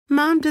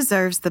Mom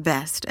deserves the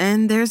best,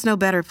 and there's no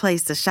better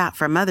place to shop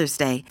for Mother's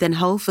Day than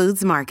Whole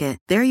Foods Market.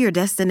 They're your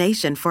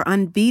destination for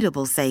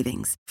unbeatable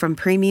savings, from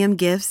premium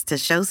gifts to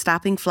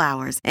show-stopping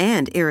flowers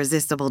and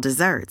irresistible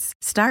desserts.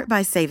 Start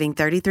by saving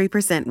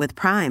 33% with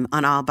Prime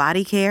on all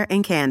body care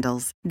and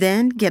candles.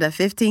 Then get a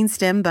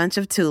 15-stem bunch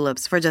of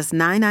tulips for just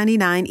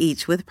 $9.99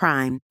 each with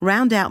Prime.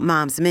 Round out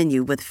Mom's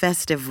menu with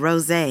festive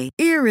rosé,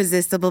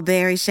 irresistible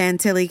berry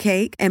chantilly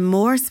cake, and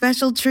more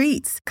special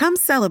treats. Come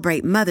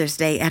celebrate Mother's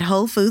Day at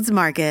Whole Foods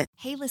Market.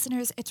 Hey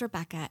listeners, it's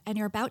Rebecca, and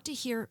you're about to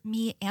hear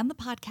me and the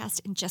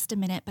podcast in just a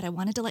minute, but I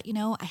wanted to let you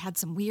know I had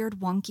some weird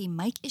wonky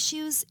mic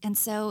issues, and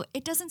so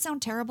it doesn't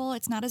sound terrible.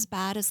 It's not as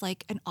bad as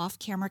like an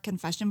off-camera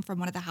confession from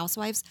one of the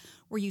housewives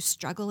where you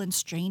struggle and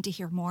strain to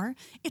hear more.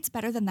 It's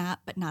better than that,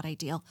 but not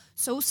ideal.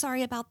 So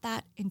sorry about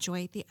that.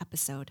 Enjoy the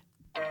episode.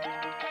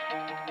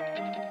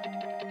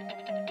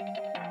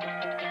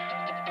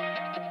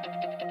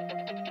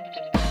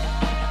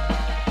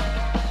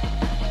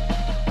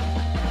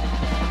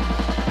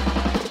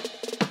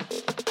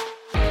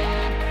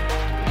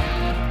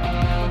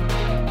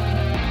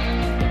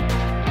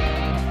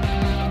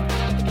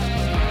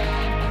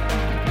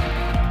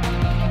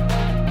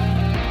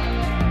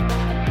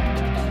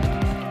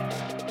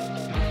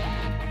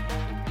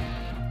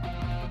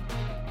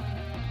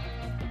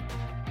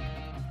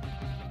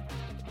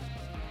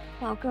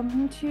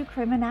 Welcome to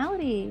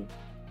Criminality.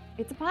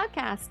 It's a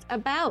podcast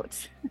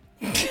about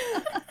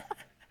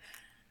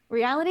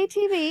reality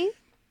TV,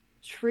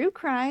 true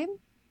crime,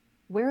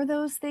 where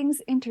those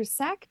things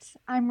intersect.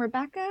 I'm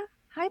Rebecca.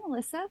 Hi,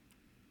 Melissa.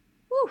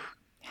 Whew.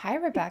 Hi,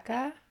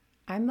 Rebecca.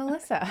 I'm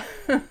Melissa.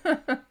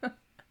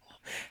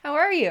 How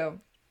are you?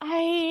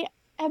 I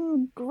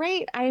am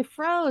great. I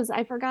froze.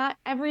 I forgot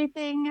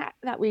everything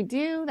that we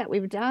do, that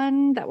we've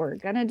done, that we're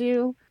gonna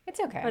do. It's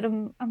okay. But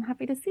I'm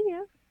happy to see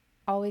you.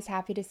 Always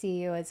happy to see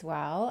you as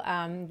well.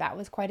 That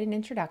was quite an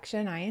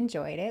introduction. I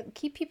enjoyed it.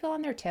 Keep people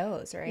on their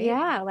toes, right?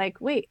 Yeah, like,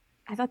 wait,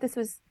 I thought this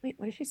was, wait,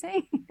 what is she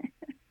saying?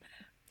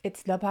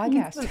 It's the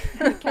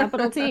podcast.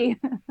 Capital T.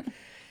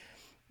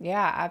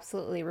 Yeah,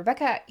 absolutely.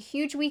 Rebecca,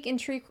 huge week in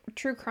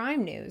true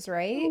crime news,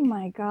 right? Oh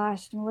my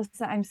gosh,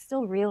 Melissa, I'm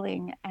still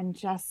reeling and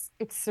just,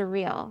 it's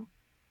surreal.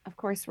 Of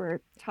course, we're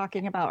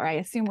talking about, or I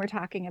assume we're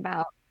talking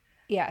about,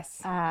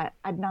 Yes.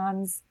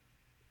 Adnan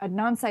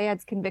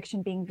Syed's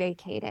conviction being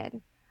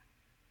vacated,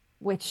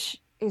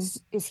 which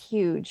is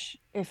huge.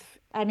 If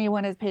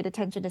anyone has paid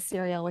attention to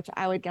Serial, which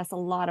I would guess a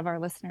lot of our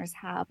listeners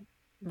have,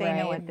 they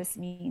know what this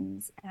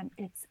means, and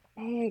it's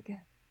big.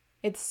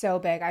 It's so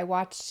big. I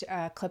watched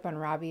a clip on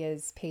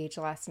Rabia's page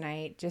last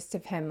night just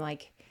of him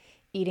like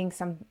eating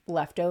some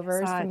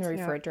leftovers from the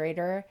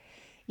refrigerator.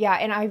 Yeah,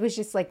 and I was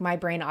just like, my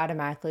brain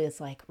automatically is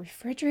like,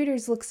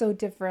 refrigerators look so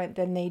different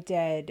than they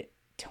did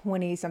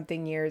 20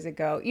 something years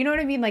ago. You know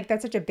what I mean? Like,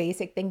 that's such a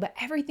basic thing, but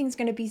everything's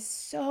going to be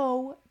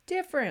so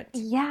different.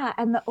 Yeah,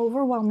 and the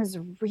overwhelm is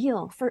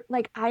real. For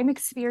like, I'm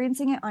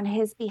experiencing it on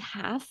his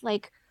behalf.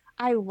 Like,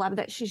 I love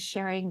that she's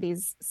sharing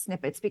these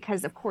snippets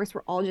because of course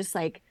we're all just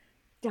like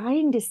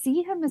dying to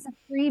see him as a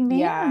free man.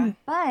 Yeah.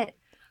 But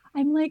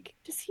I'm like,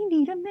 does he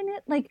need a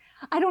minute? Like,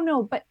 I don't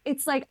know, but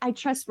it's like I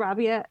trust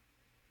Rabia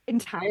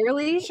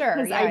entirely. Sure.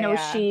 Because I know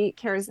she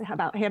cares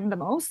about him the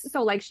most.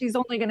 So like she's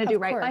only gonna do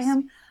right by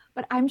him.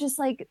 But I'm just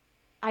like,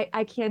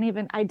 I can't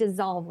even, I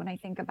dissolve when I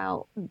think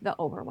about the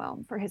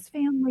overwhelm for his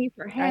family,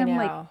 for him.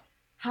 Like,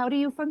 how do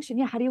you function?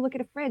 Yeah, how do you look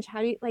at a fridge?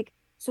 How do you, like,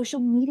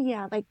 social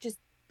media, like, just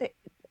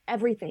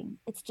everything.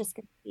 It's just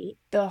going to be.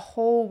 The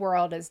whole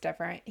world is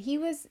different. It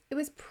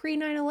was pre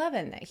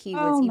 9/11 that he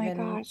was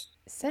even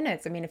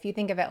sentenced. I mean, if you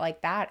think of it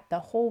like that, the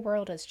whole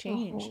world has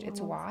changed.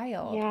 It's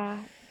wild. Yeah.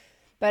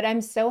 But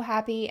I'm so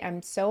happy.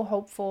 I'm so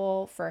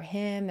hopeful for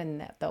him and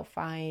that they'll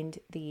find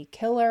the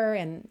killer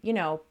and, you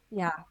know,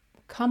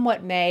 come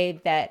what may,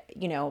 that,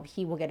 you know,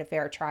 he will get a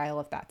fair trial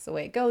if that's the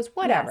way it goes,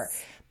 whatever.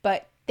 Yes.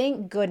 But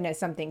thank goodness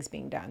something's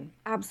being done.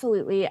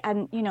 Absolutely.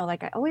 And, you know,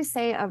 like I always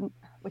say,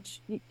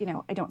 which, you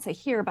know, I don't say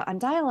here, but on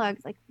Dialogue,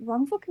 like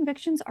wrongful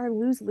convictions are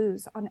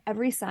lose-lose on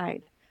every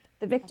side.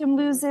 The victim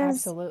loses.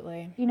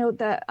 Absolutely. You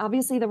know,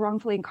 obviously the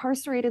wrongfully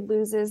incarcerated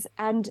loses,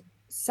 and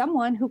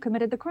someone who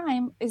committed the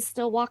crime is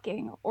still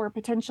walking or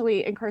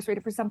potentially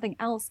incarcerated for something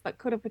else, but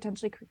could have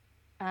potentially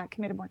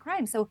committed more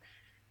crimes. So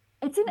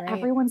it's in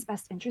everyone's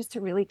best interest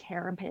to really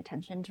care and pay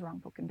attention to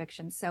wrongful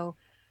convictions. So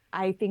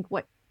I think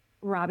what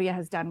Rabia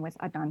has done with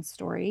Adnan's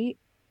story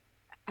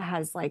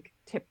has like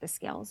tipped the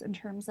scales in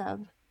terms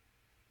of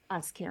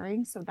us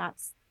caring. So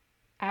that's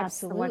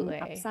the one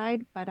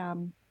upside. But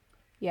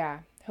yeah,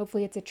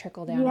 hopefully it's a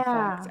trickle down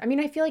effect. I mean,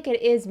 I feel like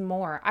it is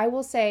more. I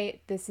will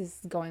say, this is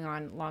going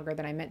on longer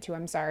than I meant to,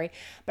 I'm sorry.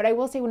 But I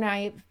will say, when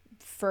I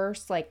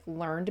first like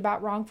learned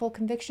about wrongful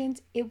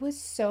convictions, it was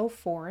so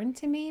foreign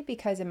to me,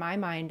 because in my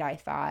mind I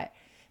thought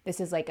this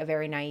is like a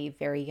very naive,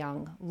 very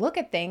young look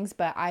at things,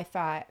 but I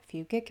thought if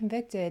you get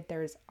convicted,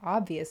 there's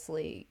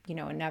obviously, you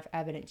know, enough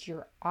evidence,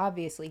 you're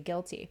obviously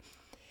guilty.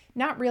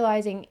 Not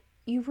realizing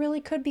you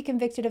really could be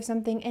convicted of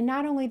something. And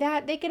not only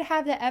that, they could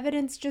have the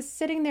evidence just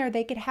sitting there.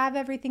 They could have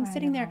everything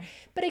sitting there,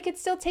 but it could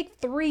still take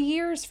 3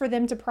 years for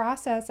them to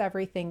process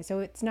everything. So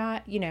it's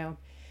not,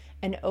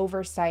 an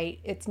oversight.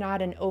 It's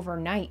not an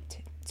overnight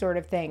sort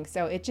of thing.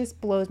 So it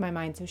just blows my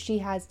mind. So she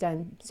has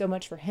done so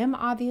much for him,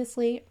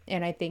 obviously.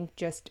 And I think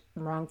just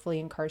wrongfully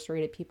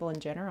incarcerated people in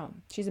general.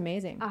 She's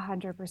amazing.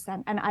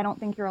 100%. And I don't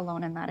think you're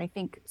alone in that. I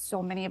think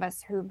so many of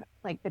us who've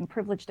been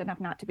privileged enough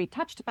not to be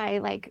touched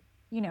by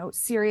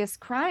serious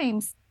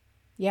crimes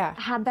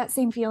had that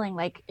same feeling.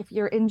 Like, if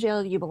you're in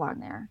jail, you belong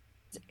there.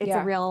 It's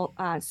a real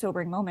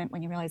sobering moment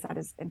when you realize that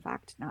is in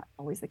fact not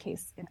always the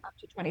case in up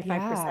to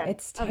 25%.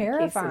 It's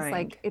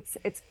terrifying.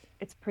 Cases.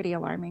 It's pretty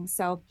alarming.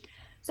 So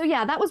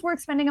yeah, that was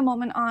worth spending a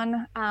moment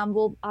on.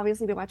 We'll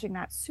obviously be watching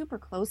that super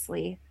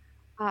closely.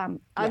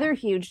 Other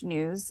huge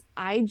news,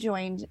 I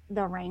joined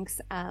the ranks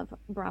of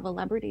Bravo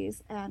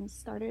Celebrities and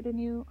started a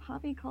new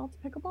hobby called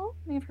pickleball.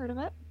 You may have heard of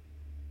it.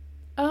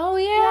 Oh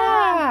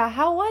yeah.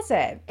 How was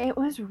it? It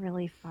was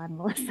really fun,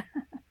 Melissa.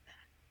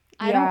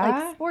 I don't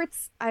like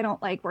sports. I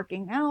don't like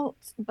working out,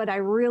 but I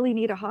really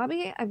need a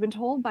hobby. I've been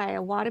told by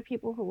a lot of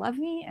people who love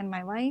me and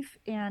my life,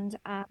 and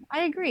I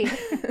agree.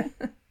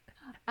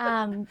 So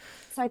I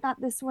thought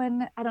this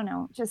one, I don't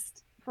know,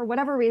 just for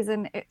whatever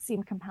reason, it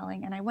seemed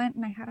compelling, and I went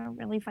and I had a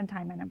really fun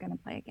time, and I'm going to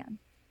play again.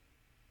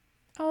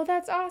 Oh,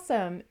 that's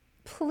awesome.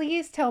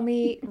 Please tell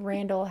me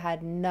Randall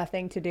had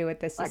nothing to do with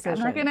this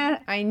decision.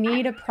 I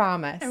need a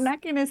promise. I'm not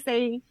going to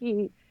say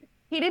he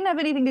didn't have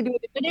anything to do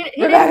with it, but he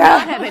did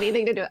not have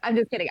anything to do with it. I'm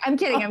just kidding. I'm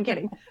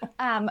kidding.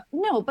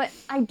 No, but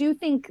I do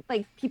think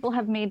people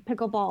have made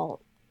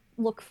pickleball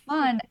look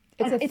fun.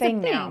 It's a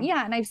thing now.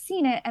 Yeah, and I've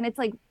seen it, and it's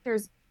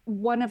there's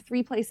one of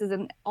 3 places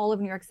in all of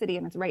New York City,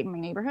 and it's right in my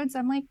neighborhood. So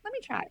I'm like, let me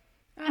try.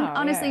 And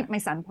honestly, my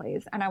son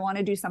plays, and I want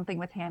to do something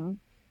with him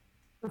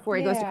before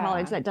he goes to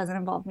college that doesn't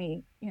involve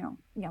me,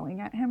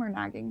 yelling at him or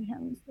nagging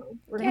him. So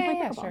we're going to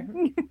play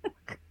pickleball.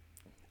 Sure.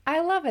 I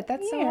love it.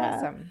 That's so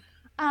awesome.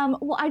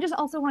 Well, I just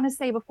also want to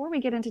say before we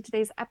get into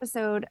today's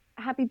episode,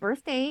 happy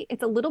birthday.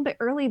 It's a little bit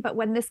early, but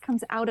when this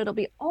comes out, it'll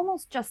be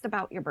almost just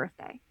about your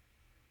birthday.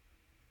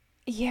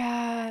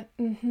 Yeah.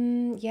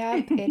 Mm-hmm. Yeah,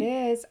 it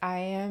is. I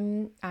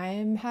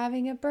am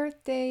having a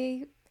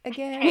birthday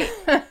again.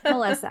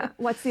 Melissa,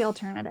 what's the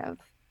alternative?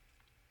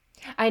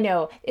 I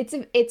know it's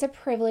a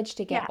privilege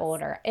to get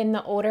older, and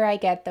the older I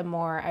get, the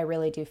more I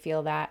really do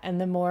feel that, and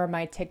the more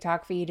my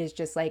TikTok feed is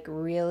just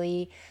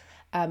really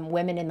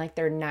women in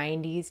their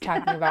 90s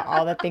talking about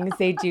all the things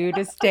they do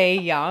to stay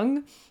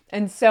young.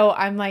 And so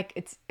I'm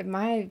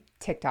my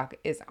TikTok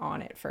is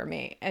on it for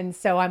me. And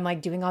so I'm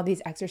doing all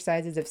these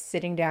exercises of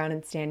sitting down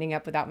and standing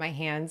up without my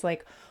hands,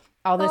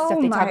 all this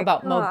stuff they talk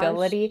about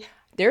mobility.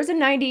 There's a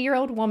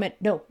 90-year-old woman,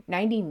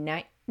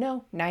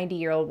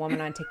 90-year-old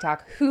woman on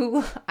TikTok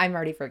who I'm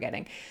already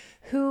forgetting,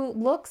 who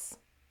looks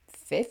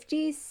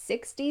 50,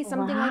 60,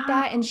 something like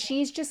that. And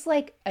she's just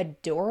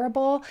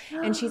adorable.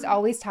 And she's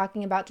always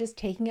talking about just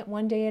taking it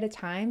one day at a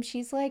time. She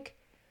is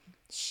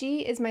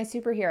my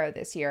superhero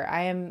this year.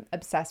 I am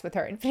obsessed with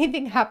her. If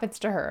anything happens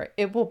to her,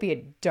 it will be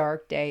a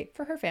dark day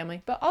for her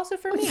family, but also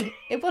for me.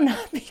 It will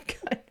not be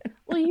good.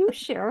 Will you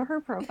share her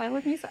profile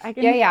with me so I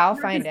can? Yeah, I'll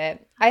find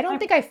it. I don't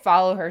think I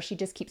follow her. She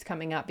just keeps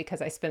coming up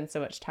because I spend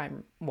so much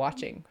time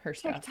watching her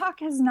stuff.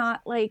 TikTok has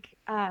not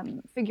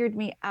figured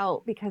me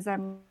out because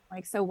I'm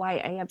so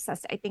YA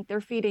obsessed. I think they're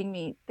feeding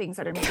me things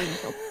that are making me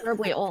feel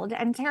terribly old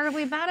and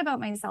terribly bad about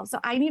myself. So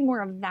I need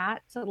more of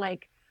that to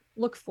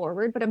look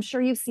forward. But I'm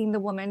sure you've seen the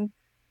woman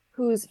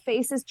whose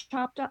face is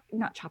cropped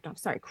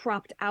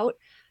out.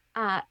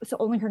 So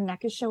only her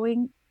neck is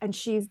showing, and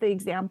she's the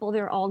example.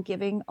 They're all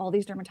giving, all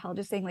these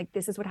dermatologists saying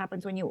this is what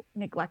happens when you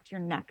neglect your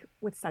neck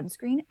with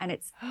sunscreen, and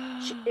it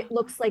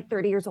looks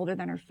 30 years older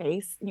than her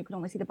face, and you can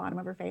only see the bottom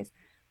of her face.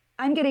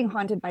 I'm getting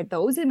haunted by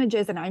those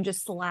images, and I'm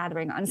just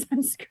slathering on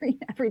sunscreen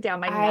every day on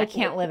my neck. I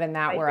can't live in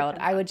that world.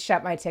 I would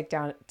shut my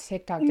TikTok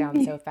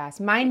down so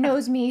fast. Mine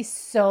knows me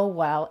so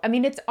well. I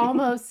mean, it's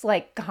almost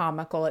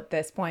comical at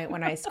this point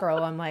when I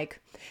scroll. I'm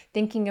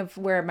thinking of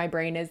where my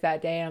brain is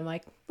that day, and I'm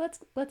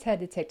let's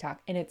head to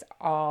TikTok, and it's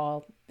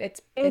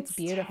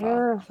beautiful.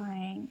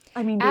 Terrifying.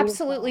 I mean,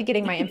 absolutely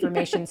getting my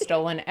information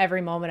stolen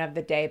every moment of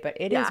the day, but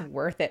it is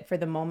worth it for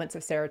the moments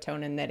of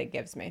serotonin that it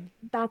gives me.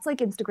 That's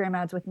Instagram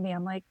ads with me.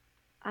 I'm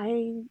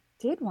I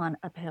did want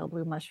a pale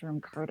blue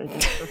mushroom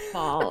cardigan for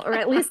fall, or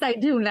at least I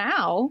do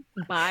now.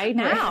 Buy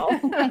now.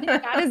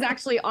 That is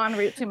actually en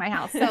route to my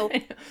house. So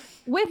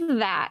with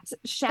that,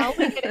 shall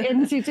we get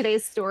into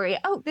today's story?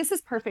 Oh, this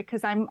is perfect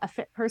because I'm a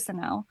fit person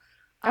now.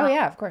 Oh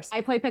yeah, of course.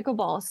 I play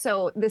pickleball,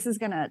 so this is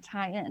going to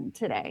tie in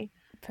today.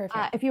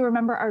 Perfect. If you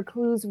remember, our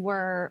clues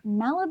were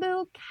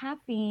Malibu,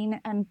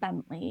 caffeine, and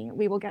Bentley.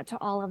 We will get to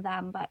all of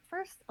them, but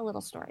first, a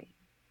little story.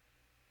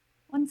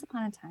 Once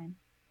upon a time.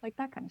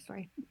 That kind of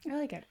story. I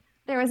like it.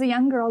 There was a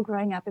young girl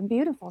growing up in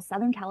beautiful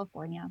Southern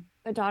California.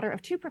 The daughter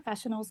of 2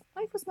 professionals,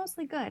 life was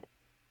mostly good.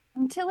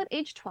 Until at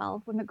age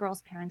 12, when the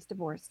girl's parents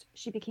divorced,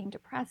 she became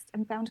depressed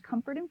and found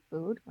comfort in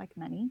food, like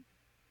many,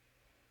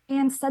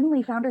 and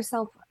suddenly found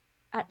herself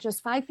at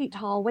just 5 feet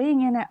tall,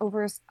 weighing in at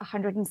over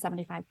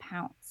 175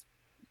 pounds.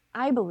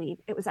 I believe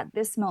it was at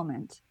this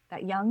moment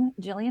that young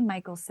Jillian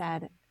Michaels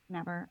said,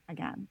 never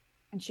again.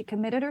 And she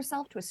committed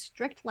herself to a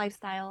strict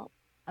lifestyle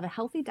of a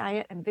healthy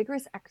diet and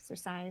vigorous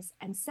exercise,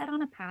 and set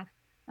on a path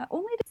not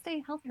only to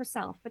stay healthy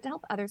herself, but to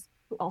help others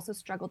who also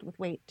struggled with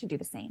weight to do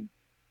the same.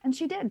 And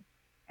she did.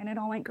 And it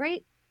all went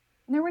great.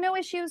 And there were no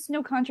issues,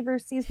 no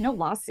controversies, no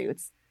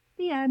lawsuits.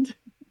 The end.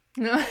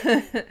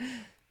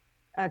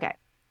 Okay.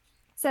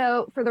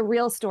 So for the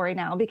real story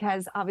now,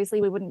 because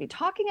obviously we wouldn't be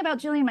talking about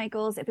Jillian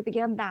Michaels if it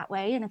began that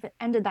way and if it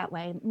ended that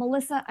way.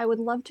 Melissa, I would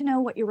love to know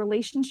what your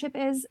relationship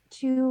is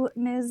to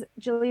Ms.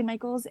 Jillian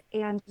Michaels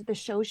and the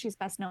show she's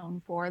best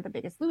known for, The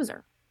Biggest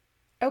Loser.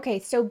 Okay,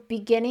 so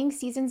beginning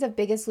seasons of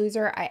Biggest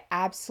Loser, I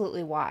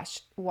absolutely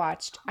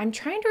watched. I'm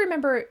trying to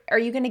remember, are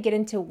you going to get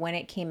into when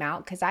it came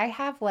out? Because I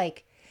have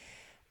like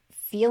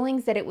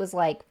feelings that it was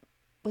like,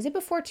 was it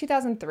before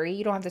 2003?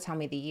 You don't have to tell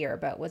me the year,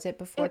 but was it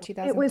before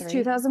 2003? It was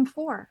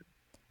 2004.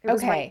 It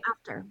was right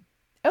after.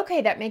 Okay,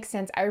 that makes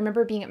sense. I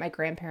remember being at my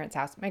grandparents'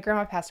 house. My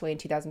grandma passed away in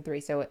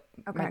 2003, so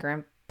my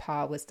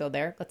grandpa was still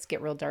there. Let's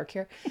get real dark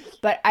here.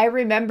 But I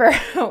remember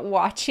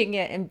watching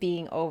it and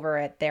being over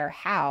at their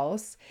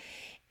house.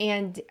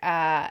 And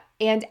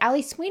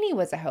Ali Sweeney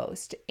was a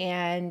host,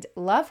 and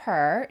love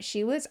her.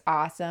 She was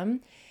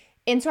awesome.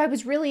 And so I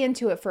was really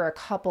into it for a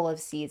couple of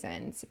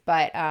seasons,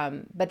 but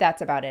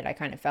that's about it. I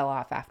kind of fell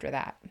off after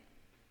that.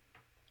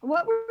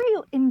 What were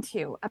you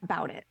into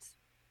about it?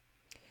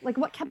 Like,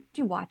 what kept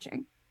you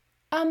watching?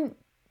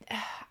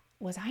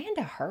 Was I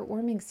into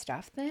heartwarming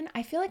stuff then?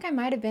 I feel like I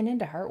might have been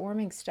into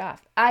heartwarming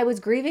stuff. I was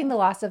grieving the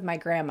loss of my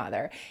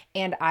grandmother,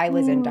 and I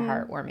was into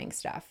heartwarming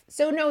stuff.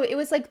 So no, it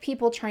was like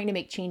people trying to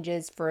make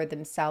changes for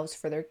themselves,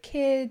 for their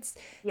kids,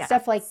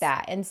 stuff like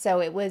that. And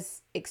so it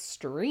was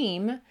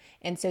extreme.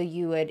 And so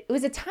it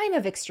was a time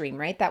of extreme,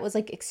 right? That was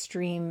like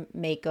Extreme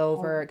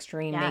Makeover,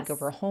 Extreme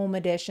Makeover Home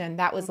Edition.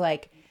 That was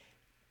like,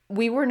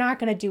 we were not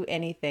going to do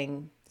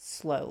anything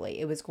slowly.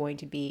 It was going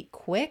to be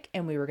quick,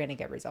 and we were going to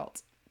get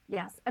results.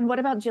 Yes. And what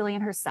about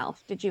Jillian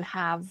herself? Did you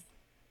have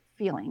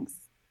feelings?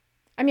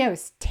 I mean, I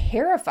was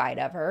terrified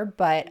of her,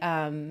 but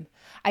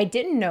I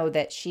didn't know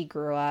that she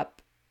grew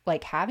up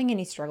like having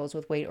any struggles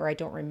with weight, or I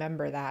don't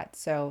remember that.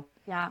 So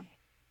yeah.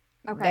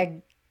 Okay.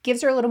 That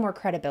gives her a little more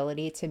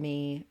credibility to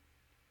me.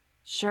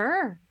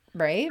 Sure.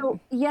 Right? So,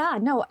 yeah,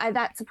 no,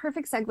 that's a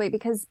perfect segue,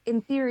 because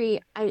in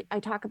theory, I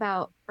talk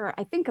about, or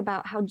I think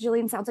about how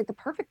Jillian sounds like the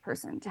perfect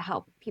person to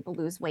help people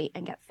lose weight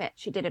and get fit.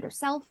 She did it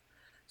herself.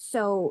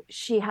 So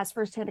she has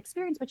firsthand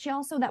experience, but she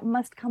also, that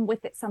must come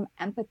with it some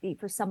empathy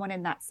for someone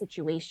in that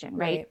situation,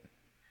 right?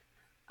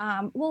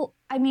 Well,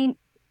 I mean,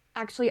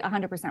 actually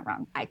 100%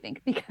 wrong, I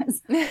think,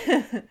 because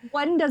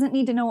one doesn't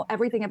need to know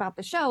everything about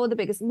the show, The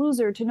Biggest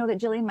Loser, to know that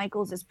Jillian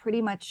Michaels is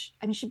pretty much,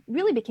 I mean, she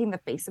really became the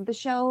face of the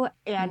show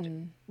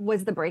and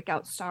was the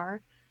breakout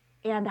star,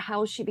 and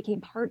how she became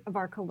part of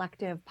our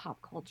collective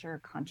pop culture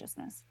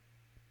consciousness.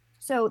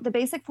 So the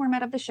basic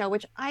format of the show,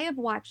 which I have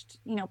watched,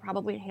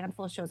 probably a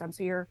handful of shows on,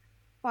 so you're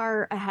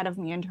far ahead of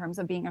me in terms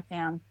of being a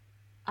fan.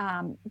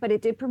 But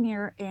it did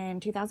premiere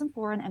in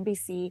 2004 on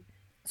NBC.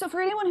 So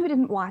for anyone who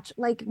didn't watch,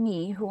 like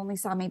me, who only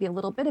saw maybe a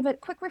little bit of it,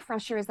 quick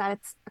refresher is that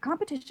it's a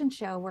competition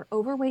show where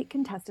overweight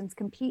contestants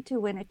compete to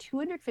win a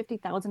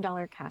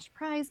 $250,000 cash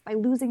prize by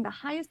losing the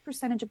highest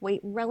percentage of weight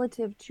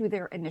relative to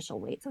their initial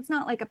weight. So it's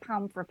not like a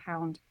pound for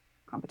pound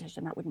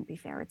competition. That wouldn't be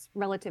fair. It's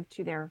relative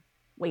to their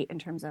weight in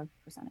terms of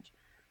percentage.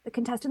 The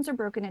contestants are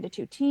broken into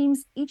 2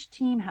 teams. Each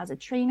team has a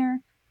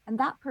trainer, and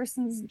that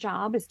person's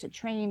job is to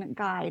train,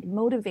 guide,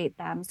 motivate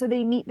them so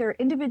they meet their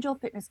individual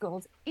fitness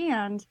goals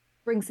and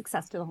bring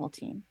success to the whole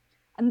team.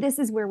 And this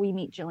is where we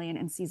meet Jillian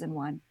in season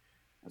 1.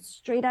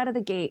 Straight out of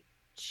the gate,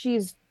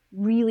 she's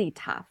really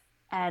tough.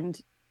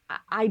 And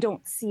I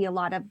don't see a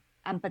lot of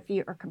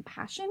empathy or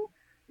compassion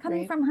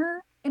coming from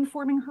her,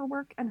 informing her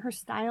work and her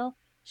style.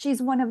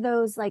 She's one of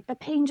those, like, the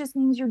pain just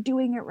means you're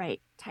doing it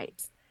right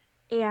types.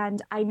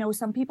 And I know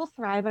some people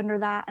thrive under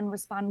that and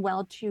respond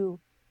well to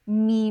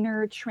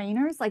meaner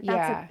trainers. Like,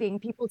 that's a thing.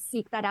 People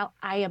seek that out.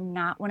 I am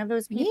not one of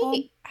those people.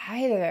 Me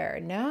either.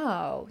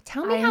 No.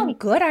 Tell me how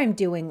good I'm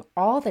doing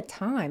all the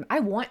time. I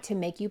want to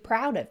make you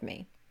proud of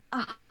me.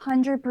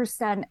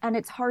 100%. And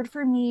it's hard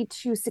for me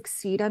to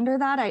succeed under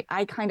that.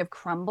 I kind of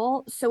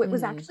crumble. So it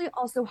was actually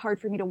also hard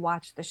for me to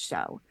watch the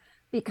show,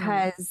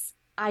 because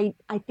I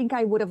think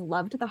I would have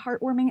loved the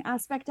heartwarming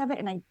aspect of it,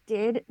 and I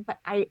did, but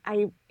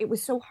it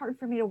was so hard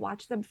for me to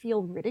watch them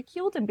feel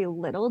ridiculed and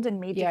belittled and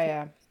made to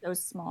feel so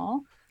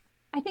small.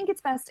 I think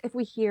it's best if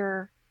we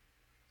hear,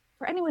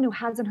 for anyone who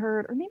hasn't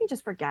heard or maybe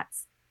just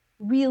forgets,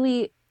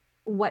 really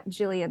what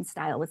Jillian's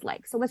style was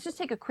like. So let's just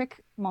take a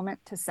quick moment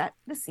to set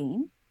the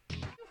scene. You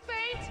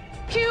faint,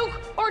 puke,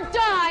 or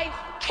die,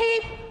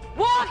 keep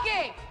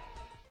walking.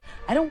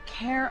 I don't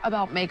care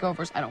about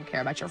makeovers. I don't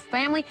care about your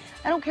family.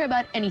 I don't care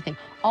about anything.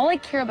 All I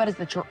care about is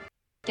that your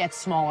gets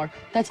smaller.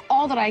 That's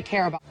all that I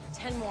care about.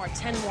 10 more,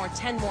 10 more,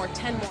 10 more,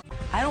 10 more.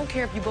 I don't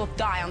care if you both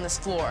die on this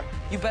floor.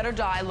 You better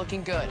die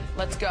looking good.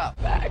 Let's go.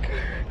 Back.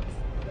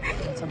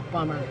 It's a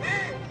bummer.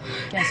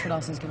 Guess what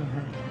else is gonna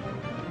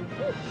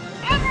hurt?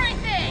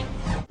 Everything!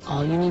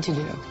 All you need to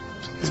do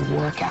is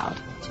work out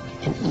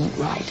and eat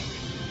right.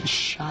 And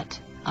shut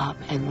up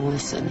and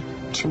listen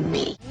to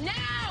me.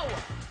 Now!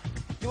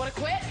 You wanna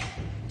quit?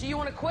 Do you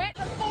wanna quit?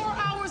 4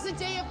 hours a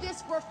day of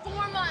this for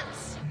 4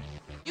 months.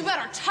 You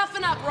better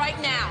toughen up right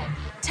now.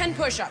 10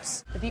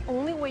 push-ups. But the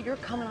only way you're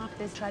coming off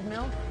this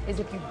treadmill is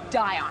if you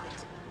die on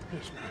it.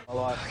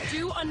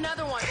 Do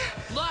another one.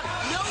 Look,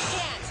 no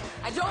can't.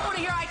 I don't want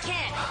to hear I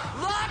can't.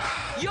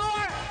 Look your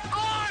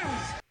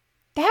arms.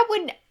 That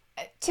would,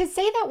 to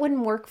say that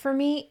wouldn't work for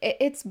me,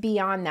 it's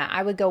beyond that.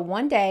 I would go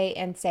one day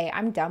and say,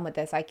 I'm done with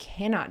this. I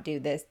cannot do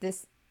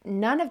this.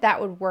 None of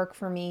that would work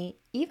for me,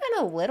 even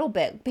a little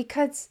bit,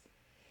 because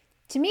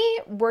to me,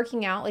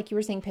 working out, like you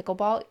were saying,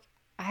 pickleball,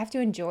 I have to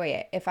enjoy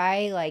it. If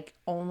I like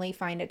only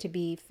find it to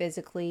be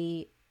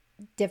physically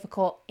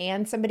difficult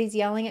and somebody's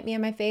yelling at me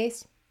in my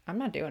face, I'm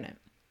not doing it.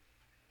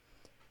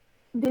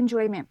 The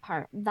enjoyment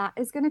part, that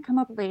is going to come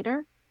up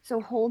later.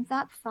 So hold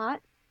that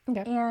thought.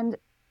 Okay. And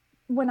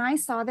when I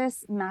saw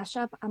this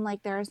mashup, I'm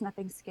like, there is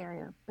nothing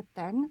scarier. But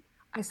then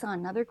I saw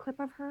another clip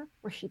of her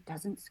where she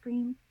doesn't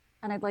scream.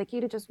 And I'd like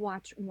you to just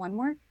watch one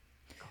more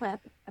clip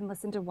and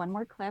listen to one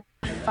more clip.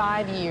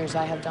 5 years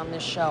I have done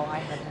this show. I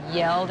have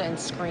yelled and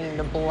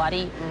screamed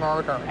bloody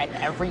murder at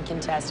every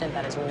contestant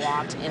that has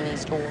walked in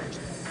these doors.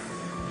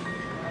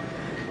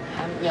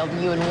 I haven't yelled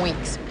at you in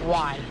weeks.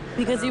 Why?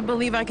 Because you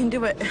believe I can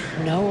do it.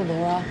 No,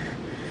 Laura.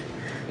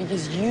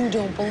 Because you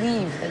don't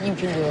believe that you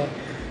can do it.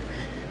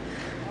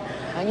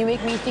 And you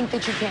make me think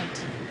that you can't.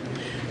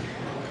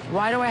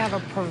 Why do I have a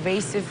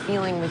pervasive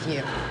feeling with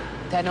you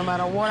that no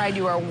matter what I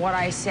do or what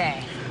I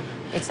say,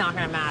 it's not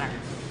gonna matter?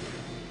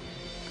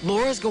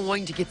 Laura's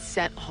going to get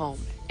sent home,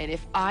 and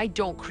if I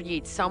don't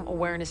create some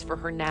awareness for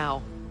her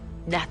now,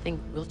 nothing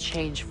will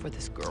change for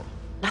this girl.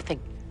 Nothing.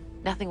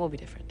 Nothing will be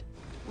different.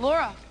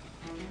 Laura,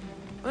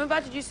 I'm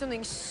about to do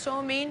something so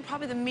mean,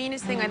 probably the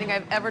meanest thing I think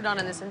I've ever done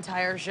in this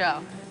entire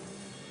show.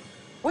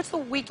 What's the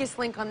weakest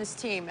link on this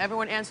team?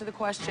 Everyone answer the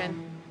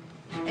question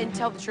and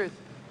tell the truth.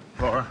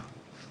 Laura.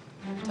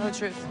 Tell the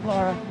truth.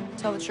 Laura.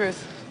 Tell the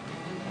truth.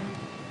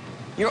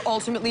 You're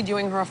ultimately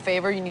doing her a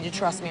favor. You need to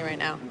trust me right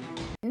now.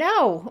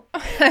 No.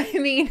 I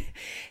mean,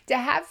 to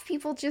have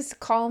people just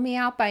call me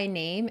out by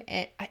name,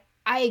 and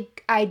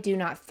I do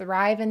not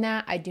thrive in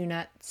that. I do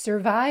not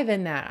survive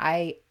in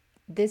that.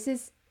 This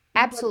is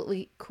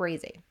absolutely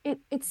crazy.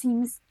 It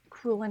seems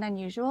cruel and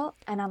unusual.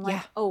 And I'm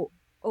like, Yeah.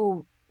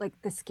 oh, like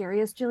the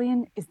scariest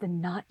Jillian is the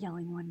not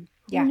yelling one.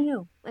 Who Yeah.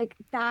 knew? Like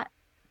that.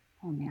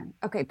 Oh man.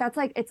 Okay. That's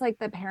like, it's like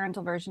the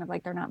parental version of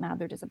like, they're not mad,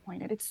 they're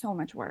disappointed. It's so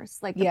much worse.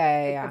 Like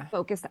the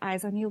focused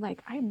eyes on you.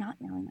 Like, I am not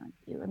yelling on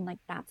you. And like,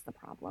 that's the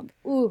problem.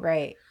 Ooh.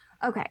 Right.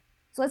 Okay.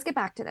 So let's get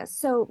back to this.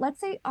 So let's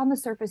say on the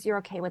surface, you're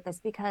okay with this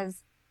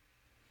because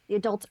the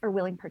adults are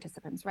willing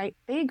participants, right?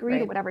 They agree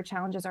to whatever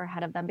challenges are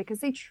ahead of them because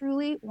they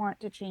truly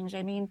want to change.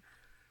 I mean,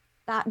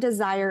 that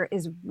desire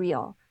is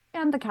real.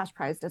 And the cash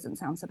prize doesn't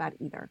sound so bad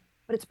either.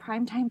 But it's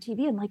primetime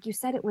TV. And like you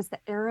said, it was the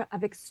era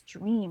of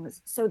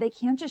extremes. So they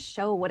can't just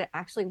show what it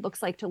actually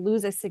looks like to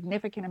lose a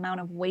significant amount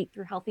of weight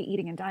through healthy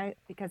eating and diet,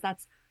 because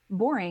that's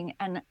boring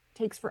and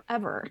takes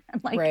forever.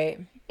 And like,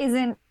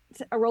 isn't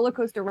a roller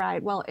coaster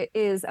ride. Well, it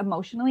is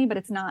emotionally, but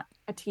it's not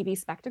a TV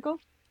spectacle.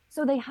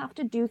 So they have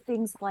to do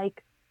things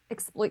like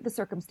exploit the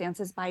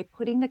circumstances by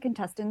putting the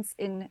contestants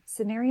in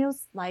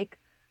scenarios like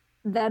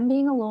them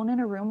being alone in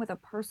a room with a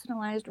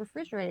personalized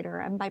refrigerator.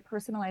 And by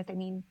personalized, I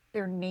mean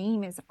their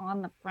name is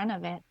on the front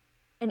of it.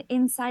 And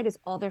inside is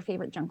all their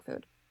favorite junk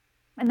food.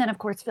 And then, of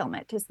course, film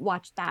it to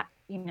watch that,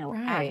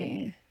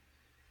 agony.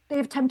 They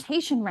have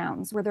temptation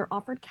rounds where they're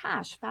offered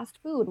cash, fast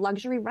food,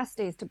 luxury rest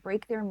days to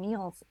break their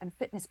meals and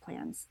fitness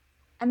plans.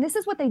 And this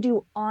is what they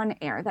do on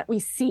air that we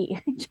see.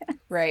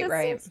 Right.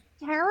 Seems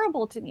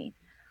terrible to me.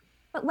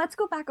 But let's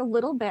go back a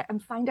little bit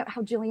and find out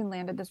how Jillian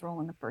landed this role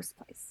in the first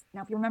place.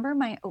 Now, if you remember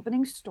my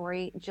opening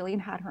story,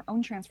 Jillian had her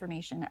own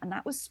transformation, and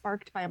that was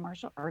sparked by a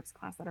martial arts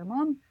class that her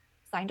mom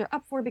signed her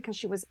up for because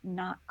she was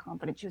not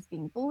confident. She was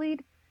being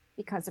bullied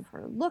because of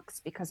her looks,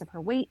 because of her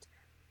weight,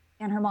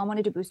 and her mom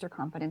wanted to boost her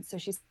confidence. So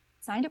she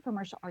signed up for a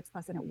martial arts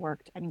class, and it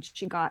worked. I mean,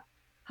 she got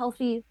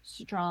healthy,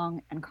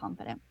 strong, and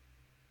confident.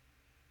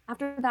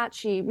 After that,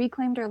 she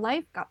reclaimed her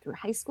life, got through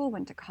high school,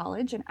 went to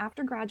college, and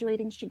after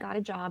graduating, she got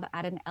a job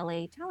at an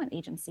LA talent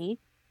agency.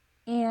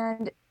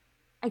 And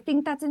I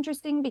think that's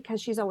interesting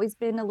because she's always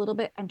been a little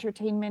bit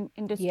entertainment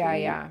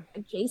industry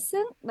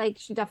adjacent. Like,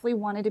 she definitely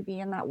wanted to be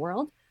in that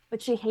world,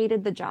 but she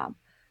hated the job.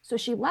 So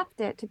she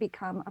left it to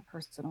become a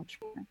personal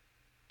trainer.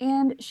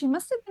 And she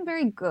must have been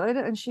very good,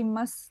 and she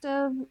must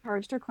have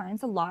charged her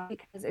clients a lot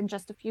because in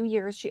just a few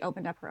years, she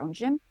opened up her own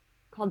gym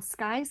called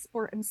Sky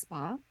Sport and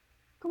Spa,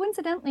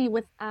 coincidentally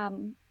with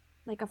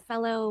like a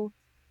fellow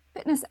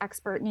fitness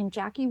expert named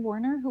Jackie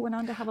Warner, who went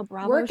on to have a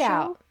Bravo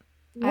show.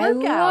 I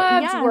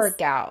loved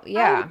Workout.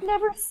 Yeah. I've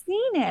never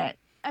seen it.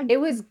 It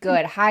was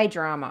good. High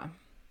drama.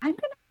 I'm going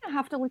to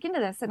have to look into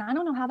this. And I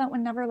don't know how that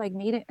one never like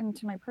made it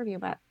into my purview,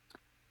 but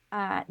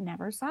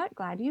never saw it.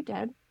 Glad you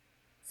did.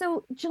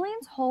 So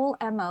Jillian's whole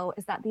MO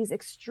is that these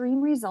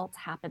extreme results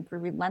happen through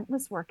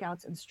relentless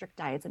workouts and strict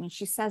diets. I mean,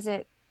 she says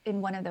it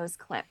in one of those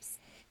clips.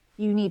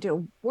 You need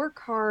to work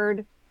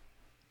hard,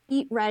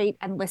 eat right,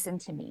 and listen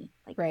to me.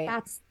 Like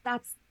right.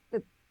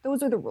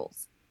 those are the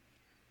rules.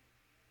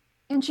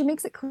 And she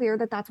makes it clear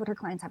that that's what her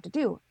clients have to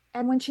do.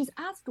 And when she's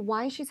asked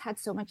why she's had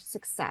so much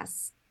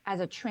success as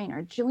a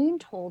trainer,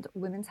 Jillian told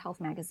Women's Health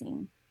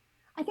magazine,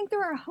 I think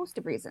there are a host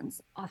of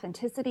reasons: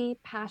 authenticity,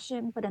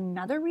 passion, but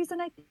another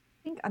reason I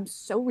think I'm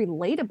so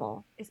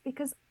relatable is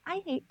because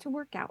I hate to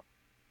work out.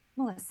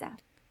 Melissa,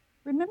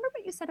 remember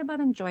what you said about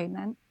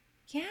enjoyment?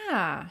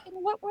 Yeah. In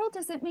what world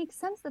does it make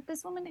sense that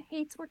this woman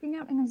hates working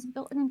out and has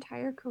built an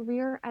entire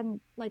career and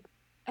like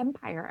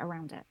empire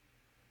around it?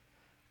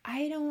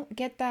 I don't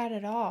get that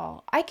at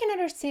all. I can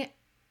understand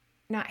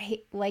not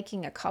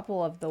liking a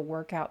couple of the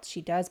workouts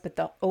she does, but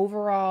the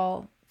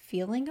overall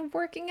feeling of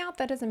working out,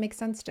 that doesn't make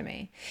sense to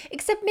me.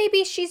 Except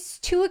maybe she's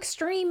too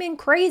extreme and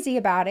crazy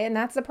about it, and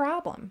that's the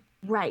problem.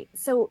 Right.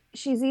 So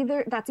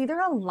that's either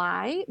a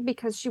lie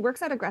because she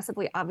works out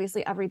aggressively,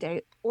 obviously every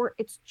day, or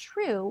it's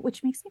true,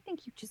 which makes me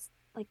think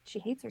she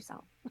hates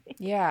herself.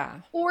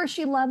 Yeah. Or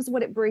she loves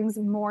what it brings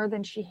more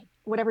than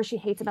whatever she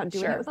hates about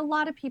doing Sure. it. With a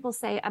lot of people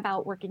say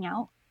about working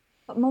out,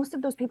 but most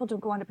of those people don't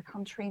go on to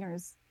become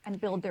trainers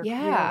and build their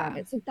career around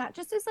it. So that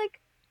just is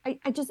like,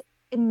 I just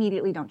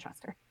immediately don't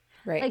trust her.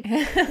 Right. Like,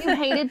 if you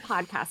hated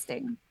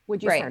podcasting,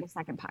 would you start a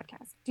second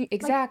podcast?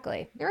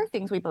 Exactly. There are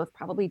things we both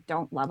probably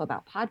don't love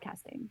about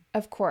podcasting.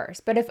 Of course.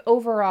 But if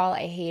overall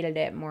I hated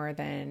it more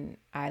than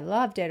I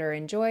loved it or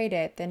enjoyed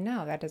it, then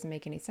no, that doesn't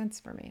make any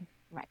sense for me.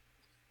 Right.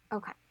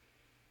 Okay.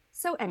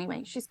 So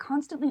anyway, she's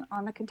constantly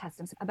on the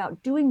contestants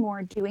about doing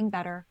more, doing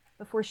better,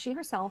 before she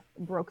herself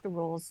broke the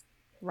rules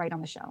right on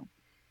the show.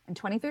 In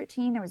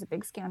 2013, there was a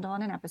big scandal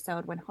on an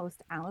episode when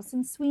host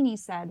Allison Sweeney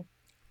said,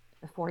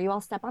 before you all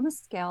step on the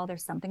scale,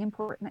 there's something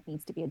important that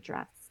needs to be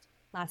addressed.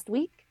 Last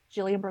week,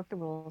 Jillian broke the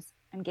rules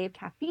and gave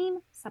caffeine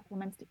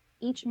supplements to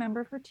each member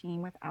of her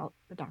team without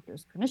the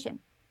doctor's permission.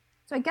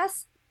 So I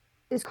guess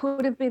this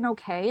could have been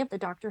okay if the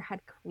doctor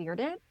had cleared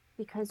it,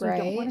 because you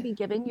don't want to be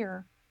giving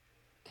your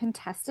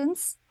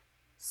contestants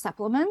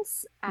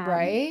supplements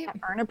that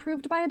aren't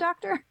approved by a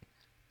doctor.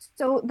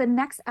 So the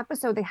next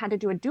episode, they had to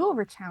do a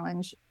do-over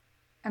challenge,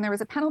 and there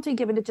was a penalty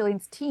given to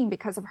Jillian's team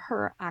because of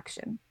her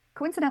action.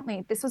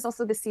 Coincidentally, this was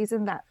also the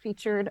season that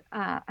featured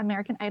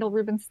American Idol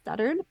Ruben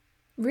Studdard.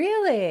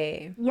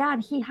 Really? Yeah,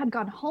 and he had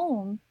gone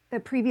home the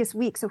previous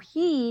week. So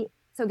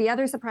the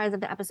other surprise of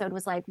the episode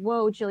was like,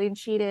 whoa, Jillian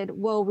cheated.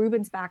 Whoa,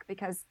 Ruben's back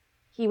because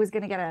he was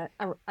going to get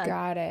a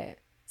got it.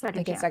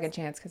 Second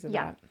chance because of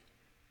that.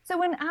 So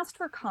when asked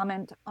for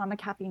comment on the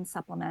caffeine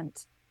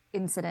supplement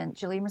incident,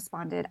 Jillian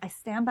responded, I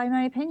stand by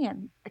my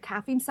opinion. A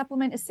caffeine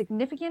supplement is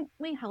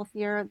significantly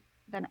healthier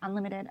than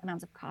unlimited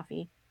amounts of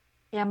coffee.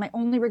 And my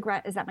only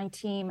regret is that my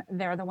team,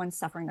 they're the ones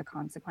suffering the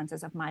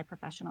consequences of my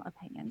professional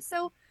opinion.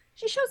 So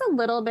she shows a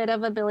little bit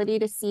of ability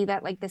to see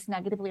that like this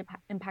negatively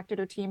impacted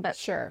her team, but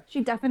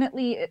she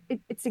definitely,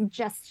 it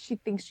suggests she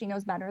thinks she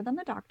knows better than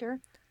the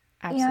doctor.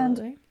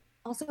 Absolutely. And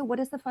also, what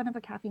is the fun of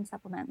a caffeine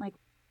supplement? Like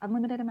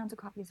unlimited amounts of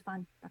coffee is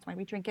fun. That's why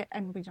we drink it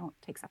and we don't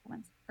take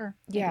supplements. Or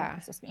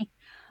it's just me.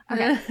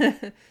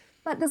 Okay.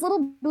 But this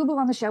little boo-boo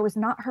on the show is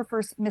not her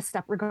first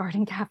misstep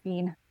regarding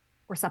caffeine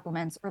or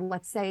supplements, or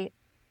let's say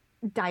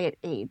diet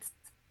aids.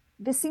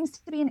 This seems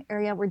to be an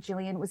area where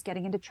Jillian was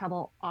getting into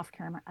trouble off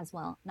camera as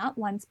well, not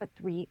once, but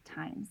 3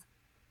 times.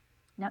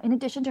 Now, in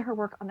addition to her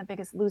work on The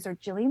Biggest Loser,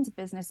 Jillian's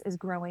business is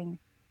growing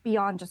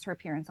beyond just her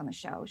appearance on the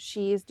show.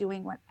 She is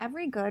doing what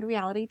every good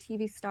reality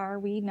TV star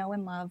we know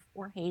and love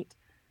or hate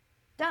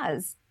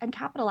does, and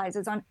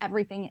capitalizes on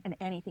everything and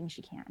anything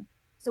she can.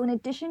 So in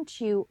addition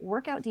to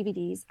workout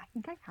DVDs, I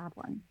think I have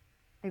one.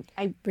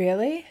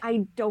 Really?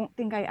 I don't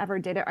think I ever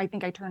did it. I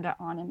think I turned it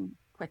on and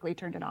quickly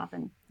turned it off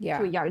and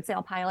to a yard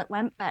sale pile it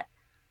went. But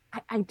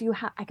I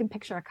can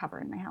picture a cover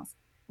in my house.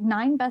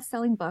 9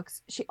 best-selling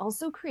books. She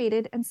also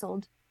created and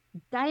sold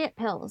diet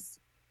pills,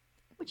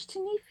 which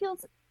to me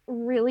feels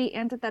really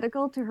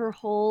antithetical to her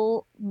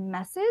whole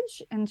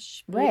message and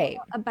spiel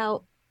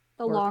about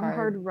the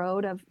hard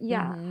road of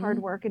hard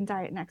work and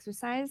diet and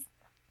exercise.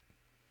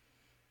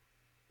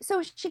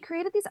 So she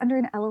created these under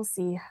an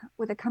LLC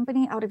with a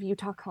company out of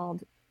Utah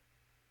called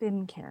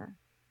ThinCare.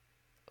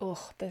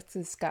 Oh, this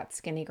has got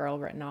skinny girl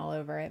written all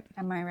over it.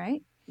 Am I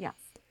right? Yes.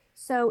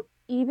 So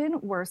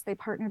even worse, they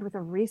partnered with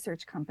a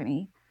research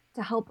company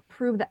to help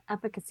prove the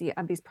efficacy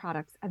of these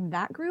products. And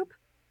that group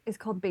is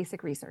called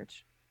Basic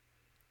Research.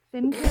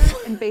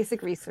 ThinCare and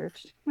Basic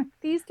Research.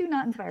 These do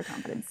not inspire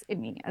confidence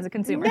in me as a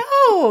consumer.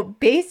 No,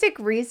 Basic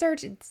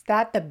Research, is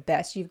that the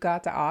best you've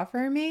got to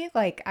offer me?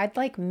 Like, I'd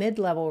like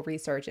mid-level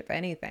research, if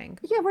anything.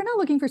 Yeah, we're not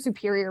looking for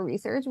superior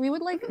research. We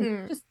would like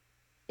just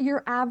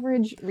your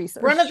average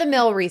research.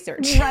 Run-of-the-mill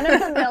research.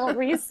 Run-of-the-mill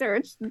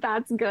research.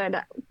 That's good.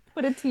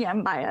 Put a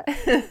TM by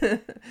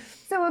it.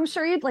 So I'm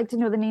sure you'd like to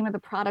know the name of the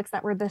products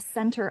that were the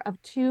center of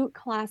 2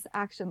 class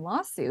action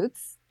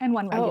lawsuits and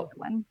 1 regular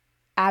one.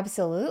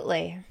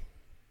 Absolutely.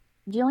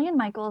 Jillian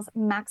Michaels'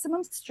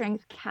 Maximum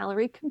Strength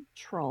Calorie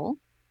Control,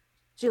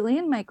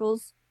 Jillian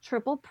Michaels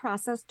Triple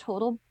Process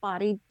Total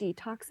Body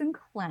Detox and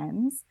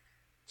Cleanse,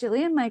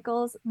 Jillian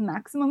Michaels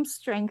Maximum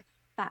Strength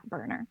Fat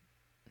Burner.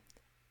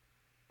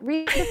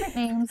 3 different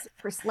names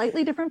for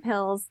slightly different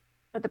pills,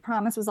 but the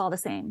promise was all the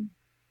same.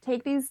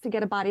 Take these to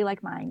get a body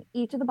like mine.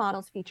 Each of the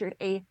bottles featured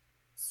a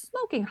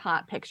smoking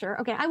hot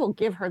picture. Okay, I will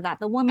give her that.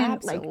 The woman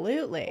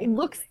absolutely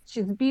looks,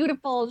 she's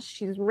beautiful,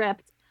 she's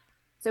ripped.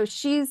 So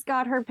she's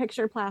got her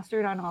picture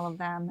plastered on all of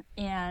them,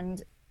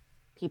 and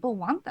people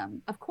want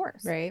them, of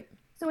course. Right.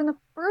 So in the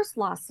first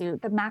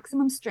lawsuit, the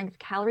Maximum Strength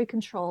Calorie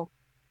Control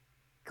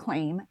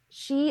claim,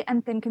 she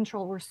and Thin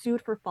Control were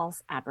sued for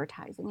false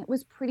advertising. It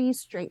was pretty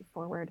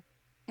straightforward.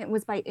 It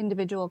was by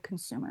individual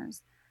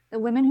consumers. The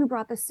women who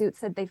brought the suit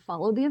said they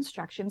followed the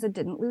instructions and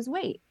didn't lose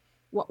weight.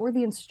 What were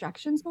the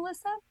instructions,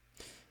 Melissa?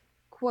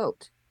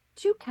 Quote,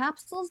 2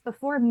 capsules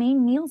before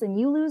main meals and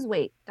you lose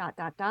weight, ...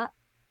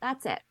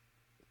 That's it.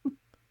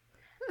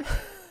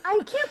 I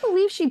can't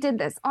believe she did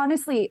this,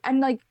 honestly, and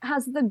like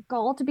has the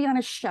gall to be on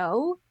a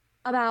show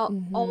about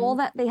all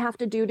that they have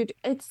to do to do.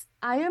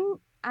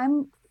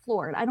 I'm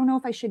floored. I don't know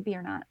if I should be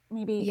or not.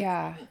 Maybe.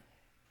 Yeah.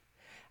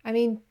 I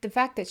mean, the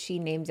fact that she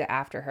names it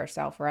after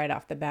herself right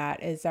off the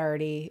bat is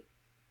already,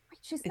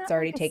 it's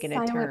already taken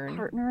a turn.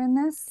 Partner in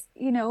this,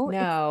 you know?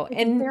 No,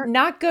 and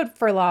not good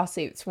for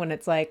lawsuits when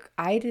it's like,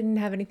 I didn't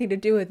have anything to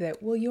do with it.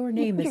 Well, your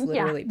name is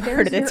literally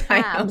part of the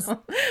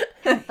title.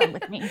 Have fun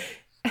with me.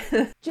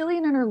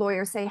 Jillian and her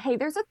lawyer say, hey,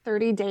 there's a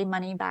 30-day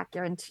money-back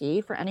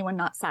guarantee for anyone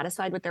not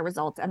satisfied with their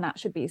results, and that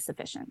should be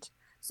sufficient.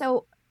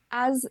 So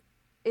as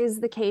is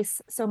the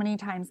case so many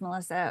times,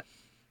 Melissa,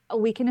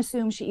 we can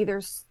assume she either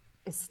is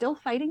still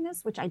fighting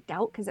this, which I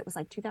doubt because it was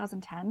like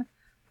 2010,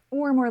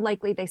 or more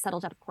likely they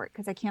settled out of court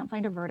because I can't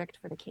find a verdict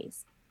for the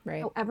case.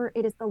 Right. However,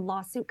 it is the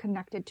lawsuit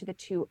connected to the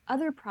 2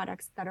 other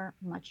products that are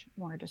much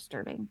more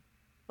disturbing.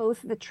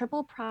 Both the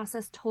Triple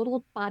Process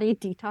Total Body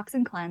Detox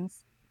and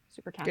Cleanse,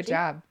 super catchy. Good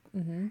job.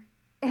 Mm-hmm.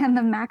 And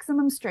the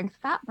Maximum Strength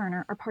Fat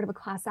Burner are part of a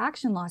class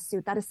action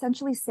lawsuit that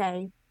essentially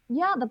say,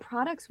 yeah, the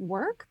products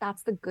work.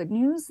 That's the good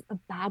news. The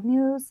bad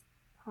news,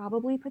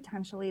 probably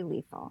potentially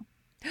lethal.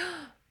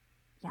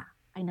 Yeah,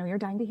 I know you're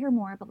dying to hear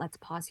more, but let's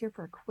pause here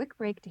for a quick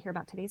break to hear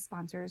about today's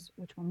sponsors,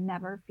 which will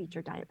never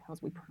feature diet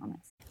pills, we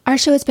promise. Our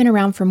show has been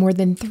around for more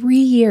than 3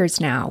 years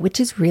now,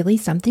 which is really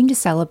something to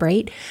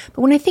celebrate.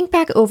 But when I think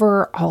back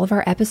over all of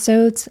our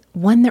episodes,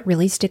 one that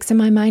really sticks in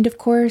my mind, of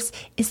course,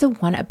 is the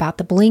one about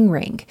the bling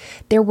ring.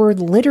 There were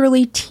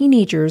literally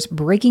teenagers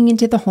breaking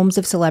into the homes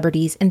of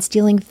celebrities and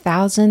stealing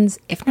thousands,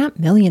 if not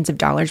millions of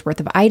dollars worth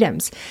of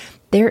items.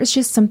 There is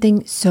just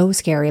something so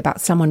scary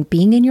about someone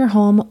being in your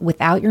home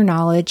without your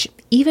knowledge,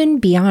 even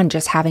beyond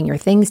just having your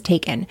things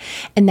taken.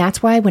 And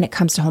that's why when it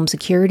comes to home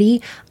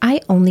security,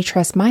 I only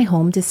trust my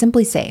home to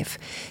SimpliSafe.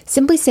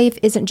 SimpliSafe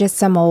isn't just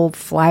some old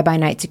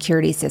fly-by-night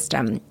security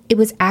system. It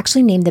was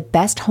actually named the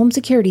Best Home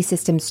Security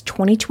Systems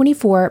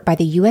 2024 by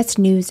the U.S.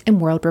 News &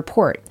 World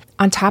Report.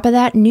 On top of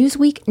that,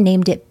 Newsweek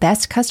named it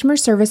Best Customer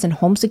Service and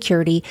Home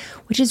Security,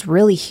 which is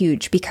really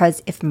huge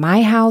because if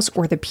my house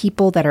or the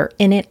people that are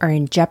in it are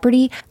in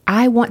jeopardy,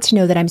 I want to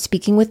know that I'm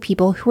speaking with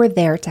people who are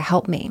there to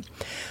help me.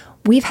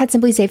 We've had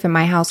SimpliSafe in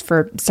my house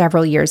for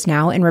several years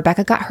now, and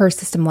Rebecca got her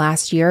system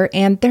last year,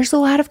 and there's a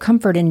lot of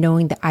comfort in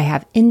knowing that I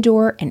have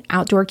indoor and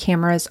outdoor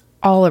cameras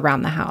all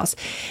around the house.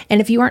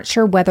 And if you aren't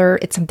sure whether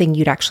it's something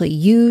you'd actually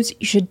use,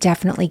 you should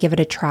definitely give it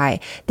a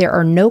try. There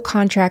are no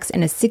contracts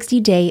and a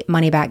 60-day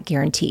money-back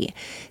guarantee.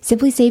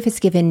 SimpliSafe has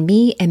given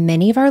me and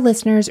many of our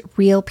listeners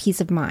real peace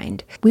of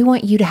mind. We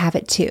want you to have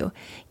it too.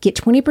 Get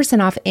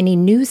 20% off any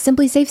new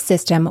SimpliSafe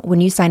system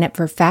when you sign up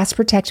for Fast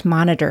Protect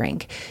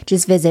monitoring.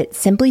 Just visit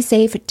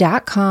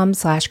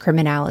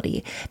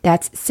simplysafe.com/criminality.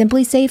 That's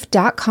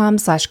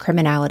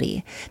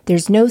simplysafe.com/criminality.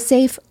 There's no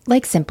safe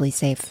like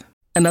SimpliSafe.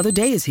 Another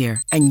day is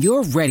here, and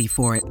you're ready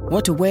for it.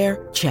 What to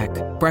wear? Check.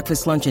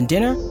 Breakfast, lunch, and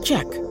dinner?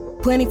 Check.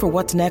 Planning for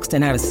what's next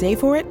and how to save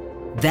for it?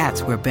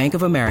 That's where Bank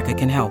of America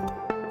can help.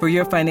 For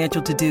your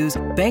financial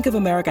to-dos, Bank of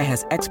America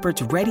has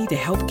experts ready to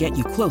help get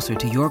you closer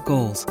to your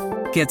goals.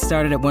 Get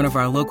started at one of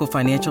our local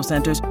financial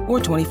centers or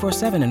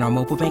 24/7 in our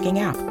mobile banking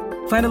app.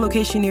 Find a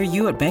location near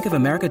you at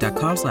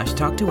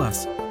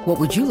bankofamerica.com/talktous. What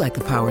would you like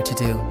the power to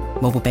do?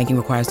 Mobile banking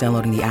requires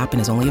downloading the app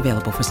and is only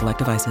available for select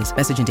devices.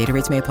 Message and data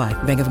rates may apply.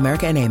 Bank of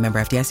America NA, member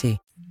FDIC.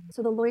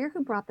 So the lawyer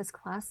who brought this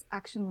class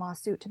action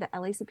lawsuit to the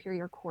LA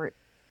Superior Court,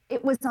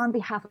 it was on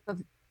behalf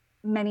of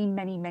many,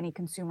 many, many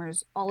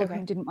consumers, all of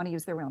whom didn't want to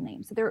use their real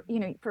names. So there,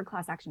 for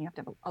class action, you have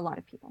to have a lot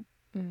of people.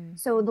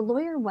 So the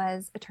lawyer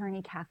was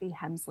attorney Kathy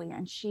Hemsley,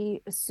 and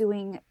she is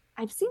suing,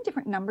 I've seen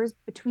different numbers,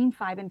 between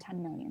 5 and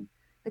 10 million.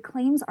 The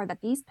claims are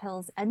that these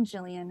pills and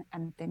Jillian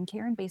and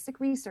ThinCare and Basic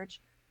Research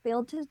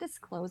failed to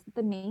disclose that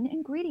the main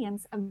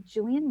ingredients of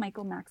Jillian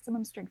Michael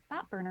Maximum Strength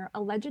Fat Burner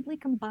allegedly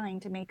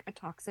combined to make a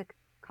toxic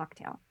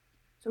cocktail.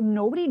 So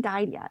nobody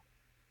died yet,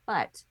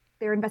 but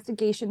their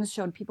investigations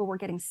showed people were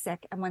getting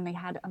sick. And when they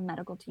had a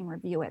medical team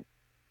review it,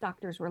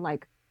 doctors were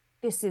like,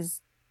 this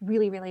is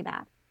really, really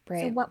bad.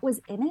 Right. So what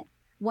was in it?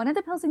 One of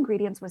the pill's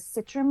ingredients was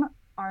Citrum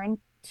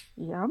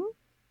aurantium.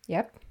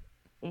 Yep.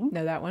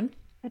 Know that one.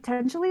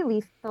 Potentially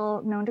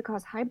lethal, known to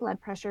cause high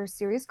blood pressure,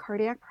 serious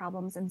cardiac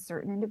problems in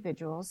certain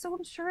individuals. So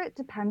I'm sure it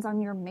depends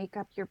on your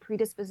makeup, your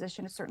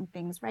predisposition to certain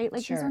things, right?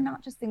 Like these are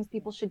not just things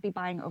people should be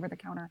buying over the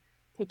counter,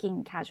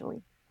 taking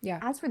casually. Yeah.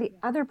 As for the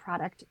other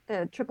product,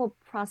 the triple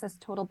process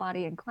total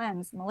body and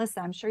cleanse,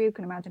 Melissa, I'm sure you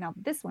can imagine how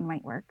this one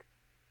might work.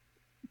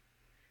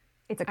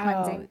 It's a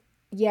cleansing.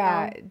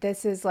 Yeah,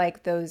 this is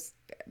like those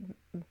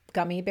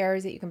gummy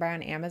bears that you can buy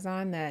on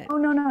Amazon that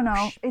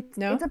No. It's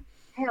No? it's a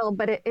pill,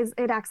 but it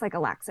acts like a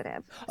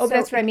laxative. Oh, So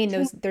that's what I it mean.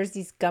 contains- There's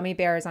these gummy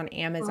bears on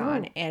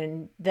Amazon,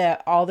 and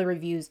all the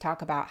reviews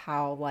talk about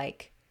how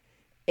like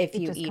if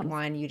It you just eat comes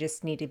one, you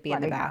just need to be in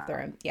the flooding out.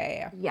 bathroom.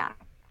 Yeah. Yeah.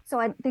 So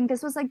I think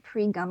this was like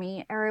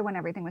pre-gummy era when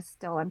everything was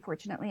still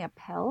unfortunately a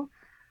pill,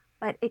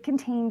 but it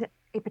contained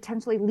a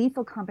potentially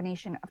lethal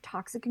combination of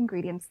toxic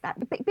ingredients that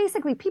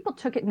basically people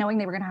took it knowing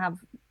they were going to have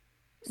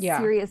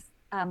serious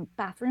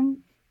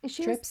bathroom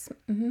issues. Trips.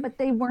 But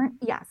they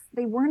weren't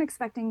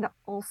expecting the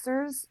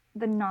ulcers,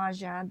 the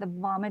nausea, the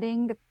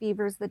vomiting, the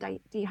fevers, the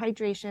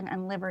dehydration,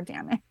 and liver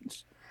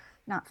damage.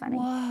 Not funny.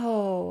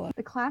 Whoa.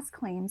 The class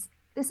claims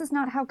this is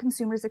not how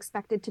consumers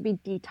expected to be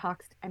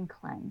detoxed and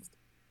cleansed.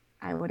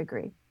 I would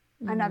agree.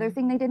 Another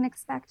thing they didn't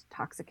expect,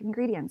 toxic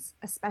ingredients,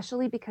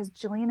 especially because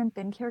Jillian and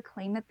ThinCare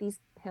claim that these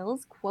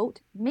pills,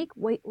 quote, make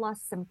weight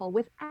loss simple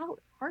without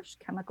harsh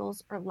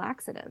chemicals or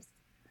laxatives.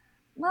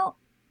 Well,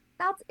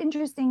 that's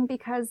interesting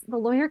because the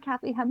lawyer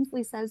Kathy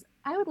Hemsley says,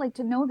 I would like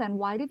to know then,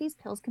 why do these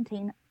pills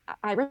contain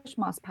Irish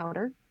moss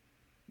powder,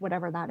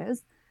 whatever that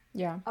is,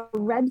 Yeah. a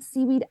red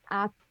seaweed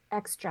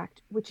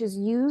extract, which is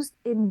used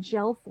in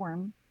gel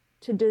form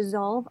to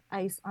dissolve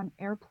ice on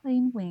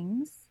airplane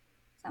wings.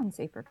 Sounds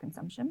safe for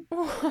consumption.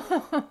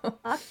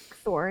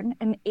 Buckthorn,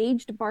 an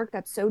aged bark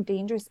that's so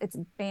dangerous it's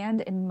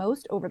banned in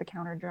most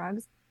over-the-counter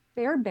drugs.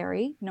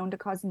 Bearberry, known to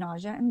cause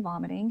nausea and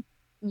vomiting.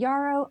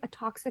 Yarrow, a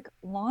toxic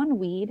lawn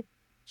weed.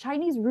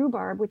 Chinese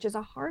rhubarb, which is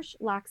a harsh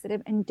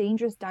laxative and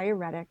dangerous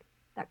diuretic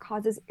that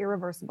causes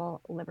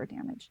irreversible liver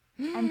damage.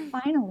 And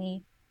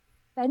finally,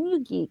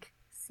 fenugreek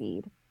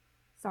seed.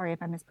 Sorry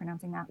if I'm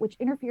mispronouncing that, which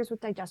interferes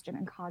with digestion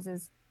and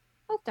causes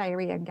both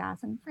diarrhea and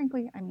gas. And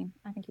frankly, I mean,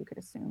 I think you could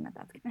assume that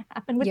that's going to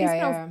happen with these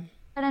pills. Yeah.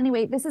 But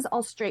anyway, this is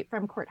all straight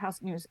from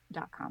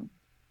courthousenews.com.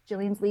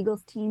 Jillian's legal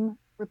team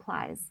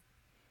replies,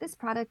 this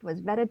product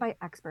was vetted by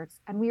experts,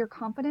 and we are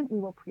confident we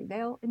will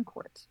prevail in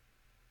court.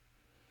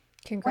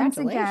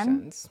 Congratulations.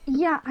 Once again,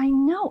 yeah, I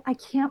know. I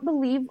can't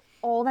believe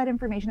all that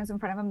information is in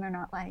front of them. They're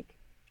not like,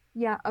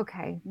 yeah,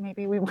 okay,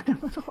 maybe we went a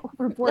little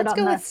overboard. Let's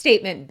go with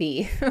statement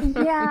B.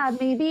 Yeah,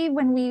 maybe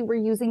when we were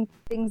using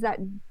things that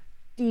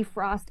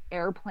defrost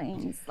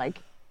airplanes, like,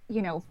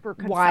 you know, for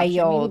consumption.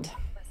 Wild.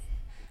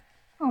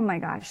 Oh my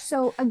gosh.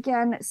 So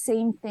again,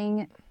 same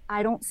thing.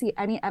 I don't see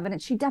any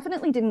evidence. She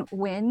definitely didn't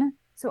win.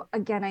 So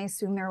again, I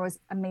assume there was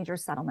a major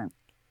settlement.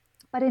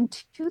 But in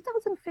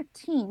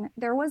 2015,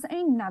 there was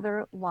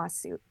another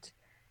lawsuit.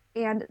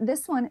 And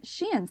this one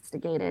she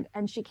instigated,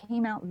 and she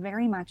came out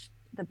very much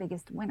the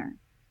biggest winner.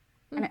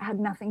 And it had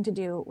nothing to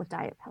do with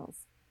diet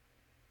pills.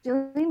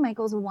 Jillian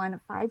Michaels won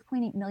a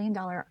 $5.8 million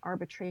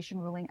arbitration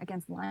ruling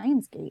against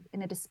Lionsgate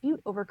in a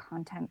dispute over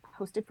content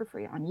posted for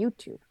free on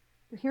YouTube.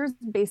 Here's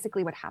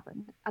basically what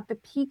happened. At the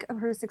peak of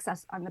her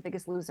success on The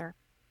Biggest Loser,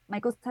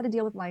 Michaels had a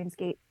deal with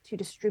Lionsgate to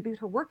distribute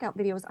her workout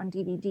videos on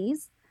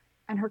DVDs,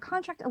 and her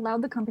contract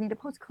allowed the company to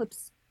post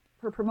clips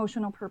for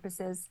promotional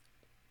purposes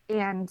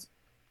and,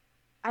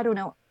 I don't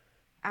know,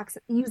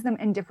 use them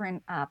in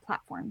different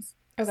platforms,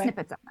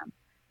 snippets of them.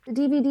 The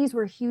DVDs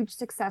were a huge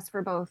success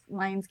for both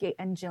Lionsgate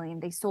and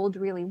Jillian. They sold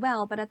really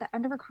well, but at the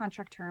end of her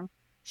contract term,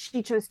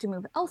 she chose to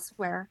move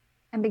elsewhere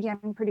and began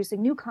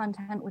producing new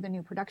content with a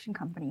new production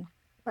company.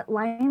 But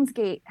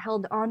Lionsgate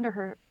held on to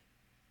her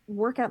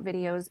workout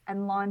videos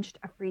and launched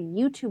a free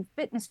YouTube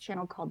fitness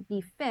channel called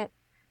Be Fit,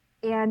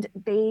 and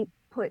they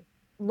put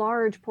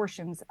large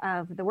portions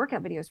of the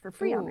workout videos for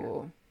free on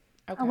there,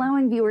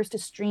 allowing viewers to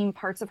stream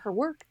parts of her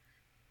work.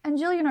 And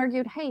Jillian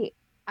argued, hey,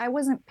 I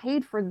wasn't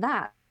paid for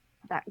that.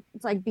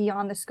 It's like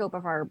beyond the scope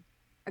of our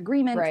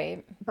agreement.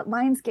 Right. But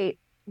Lionsgate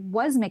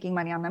was making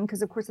money on them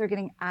because, of course, they're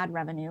getting ad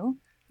revenue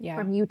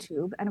from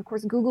YouTube. And, of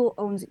course, Google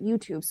owns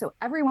YouTube. So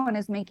everyone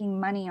is making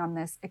money on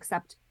this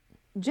except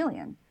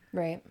Jillian.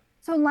 Right.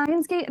 So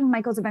Lionsgate and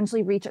Michaels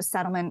eventually reach a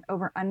settlement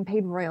over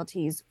unpaid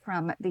royalties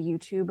from the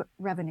YouTube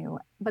revenue,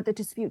 but the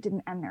dispute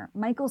didn't end there.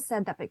 Michaels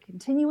said that by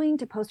continuing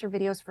to post her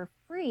videos for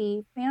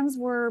free, fans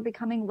were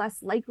becoming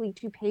less likely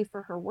to pay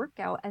for her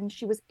workout, and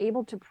she was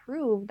able to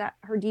prove that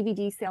her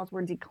DVD sales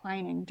were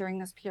declining during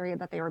this period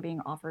that they were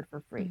being offered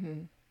for free.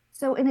 Mm-hmm.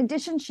 So in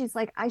addition, she's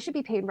like, I should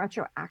be paid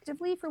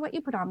retroactively for what you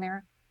put on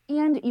there,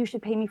 and you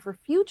should pay me for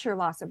future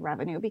loss of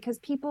revenue because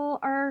people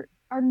are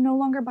no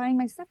longer buying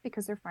my stuff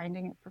because they're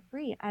finding it for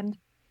free. And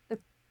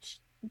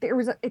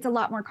it's a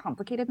lot more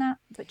complicated than that,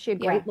 but she had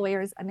great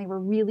lawyers and they were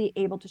really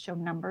able to show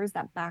numbers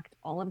that backed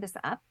all of this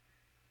up.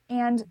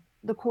 And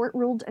the court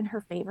ruled in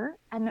her favor.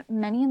 And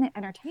many in the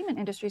entertainment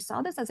industry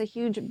saw this as a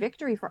huge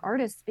victory for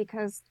artists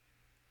because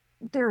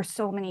there are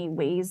so many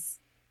ways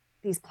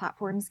these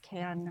platforms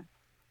can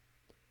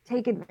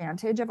take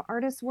advantage of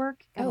artists'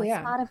 work, and with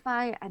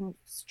Spotify and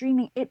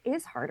streaming, it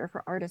is harder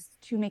for artists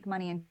to make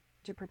money and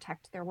to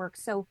protect their work.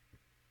 So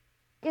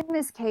in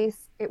this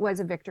case, it was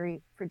a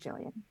victory for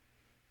Jillian.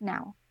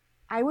 Now,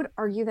 I would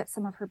argue that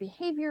some of her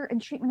behavior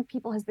and treatment of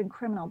people has been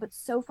criminal, but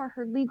so far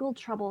her legal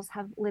troubles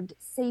have lived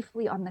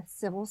safely on the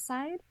civil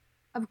side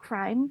of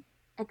crime,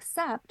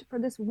 except for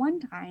this one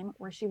time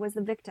where she was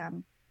the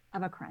victim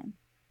of a crime.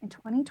 In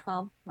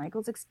 2012,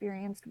 Michaels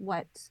experienced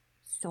what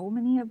so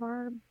many of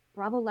our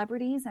Bravo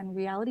celebrities and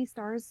reality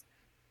stars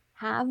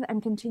have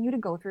and continue to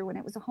go through when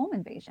it was a home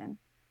invasion.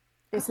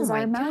 This is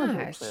our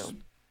Malibu clue.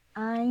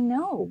 I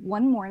know.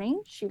 One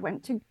morning, she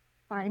went to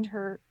find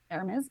her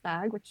Hermes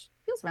bag, which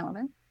feels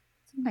relevant.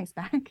 It's a nice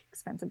bag,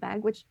 expensive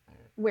bag,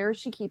 where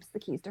she keeps the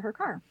keys to her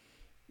car,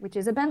 which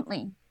is a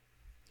Bentley.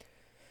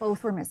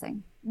 Both were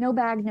missing. No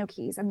bag, no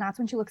keys. And that's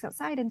when she looks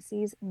outside and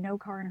sees no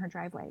car in her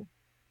driveway.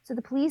 So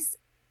the police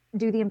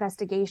do the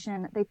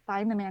investigation. They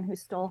find the man who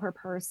stole her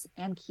purse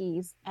and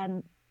keys,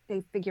 and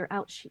they figure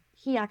out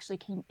he actually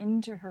came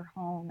into her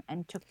home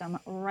and took them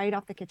right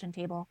off the kitchen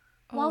table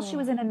while she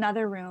was in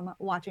another room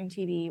watching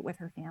TV with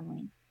her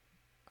family.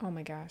 Oh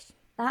my gosh.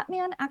 That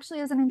man actually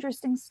has an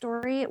interesting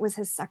story. It was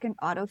his second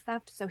auto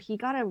theft, so he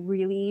got a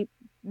really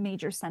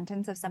major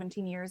sentence of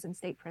 17 years in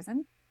state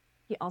prison.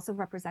 He also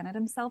represented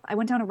himself. I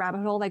went down a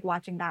rabbit hole like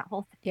watching that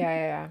whole thing.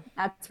 Yeah.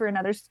 That's for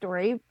another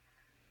story.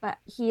 But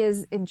he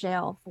is in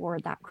jail for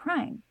that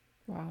crime.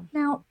 Wow.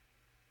 Now,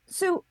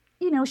 so,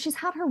 she's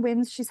had her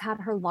wins, she's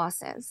had her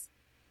losses.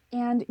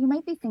 And you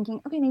might be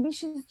thinking, okay, maybe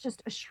she's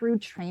just a shrewd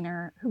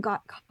trainer who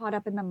got caught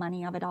up in the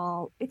money of it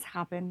all. It's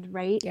happened,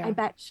 right? Yeah. I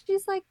bet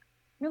she's like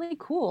really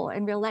cool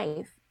in real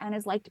life and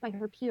is liked by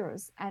her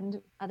peers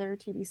and other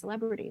TV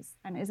celebrities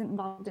and isn't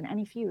involved in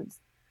any feuds.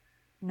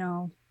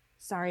 No,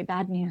 sorry,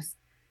 bad news.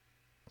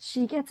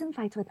 She gets in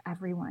fights with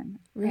everyone.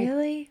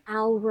 Really? Like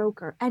Al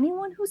Roker.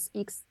 Anyone who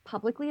speaks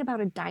publicly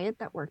about a diet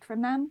that worked for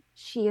them,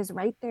 she is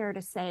right there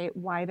to say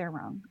why they're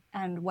wrong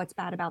and what's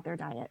bad about their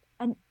diet.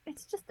 And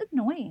it's just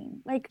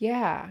annoying. Like,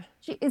 yeah,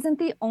 she isn't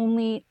the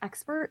only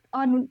expert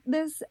on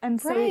this. And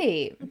so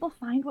people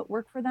find what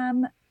worked for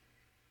them.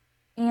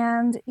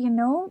 And,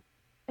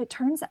 it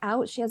turns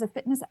out she has a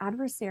fitness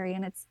adversary,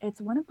 and it's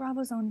one of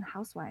Bravo's own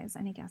housewives.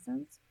 Any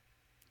guesses?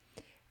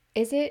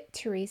 Is it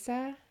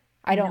Teresa?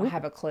 I don't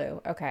have a clue.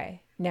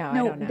 Okay. No, I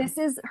don't know. This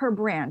is her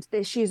brand.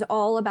 She's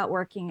all about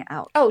working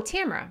out. Oh,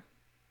 Tamra.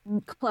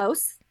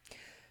 Close.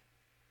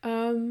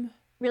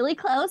 Really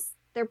close.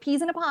 They're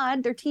peas in a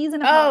pod. They're teas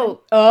in a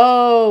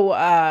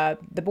pod.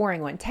 The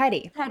boring one.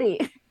 Teddy.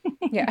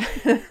 Yeah.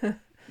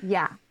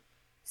 Yeah.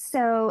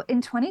 So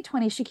in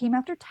 2020, she came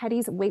after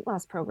Teddy's weight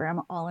loss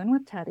program, All In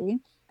with Teddy,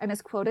 and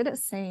is quoted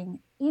as saying,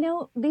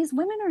 these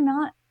women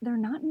they're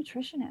not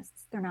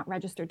nutritionists. They're not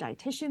registered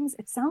dietitians.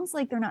 It sounds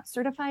like they're not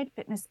certified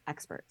fitness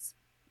experts.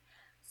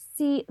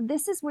 See,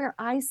 this is where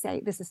I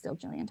say, this is still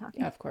Jillian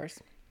talking. Of course.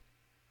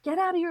 Get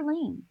out of your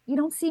lane. You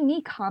don't see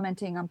me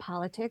commenting on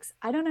politics.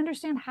 I don't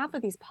understand half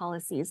of these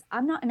policies.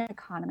 I'm not an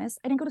economist.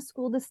 I didn't go to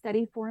school to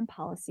study foreign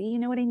policy. You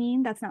know what I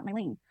mean? That's not my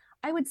lane.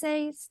 I would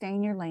say stay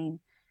in your lane.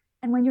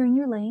 And when you're in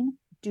your lane,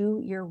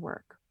 do your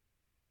work.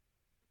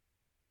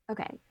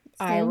 Okay.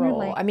 Eye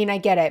roll. I mean, I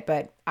get it,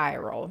 but eye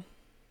roll.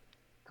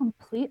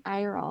 Complete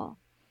eye roll.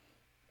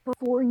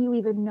 Before you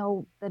even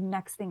know the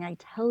next thing I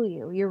tell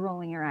you, you're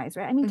rolling your eyes,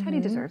 right? I mean, Teddy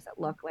deserves that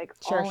look. Like,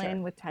 All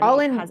In with Teddy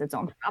has its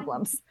own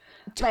problems.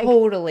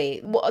 Totally.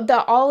 Well,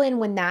 the All In,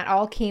 when that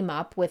all came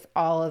up with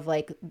all of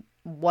like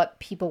what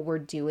people were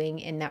doing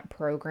in that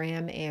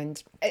program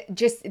and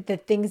just the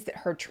things that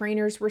her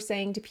trainers were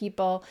saying to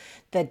people,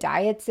 the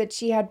diets that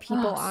she had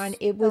people on,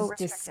 it was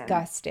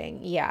disgusting.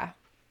 Yeah.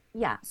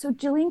 Yeah. So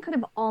Jillian could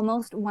have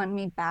almost won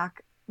me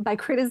back by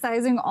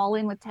criticizing All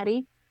In with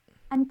Teddy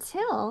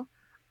until...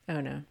 Oh,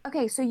 no.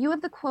 Okay. So you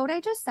have the quote I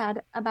just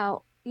said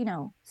about,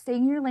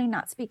 staying in your lane,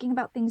 not speaking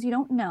about things you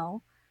don't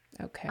know.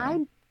 Okay.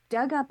 I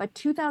dug up a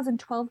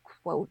 2012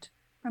 quote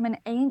from an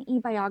A&E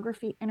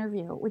biography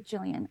interview with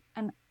Jillian,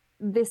 and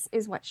this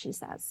is what she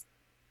says.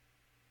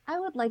 I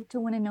would like to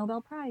win a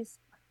Nobel Prize.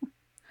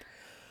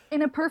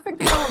 In a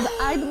perfect world,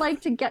 I'd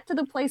like to get to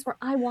the place where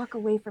I walk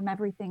away from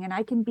everything and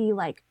I can be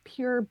like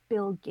pure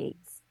Bill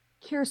Gates,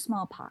 cure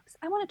smallpox.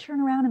 I want to turn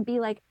around and be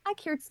like, I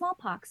cured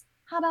smallpox.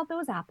 How about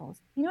those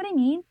apples? You know what I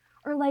mean?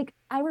 Or like,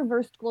 I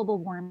reversed global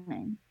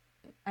warming.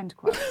 End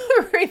quote. Does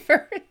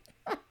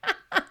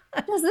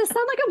this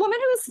sound like a woman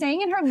who is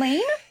staying in her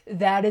lane?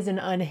 That is an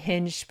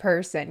unhinged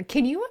person.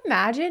 Can you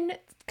imagine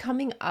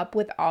coming up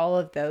with all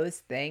of those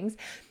things?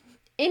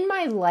 In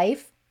my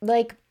life,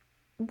 like,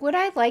 would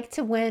I like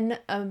to win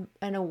an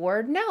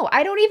award? No,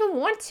 I don't even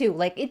want to.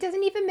 Like, it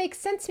doesn't even make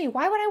sense to me.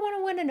 Why would I want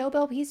to win a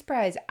Nobel Peace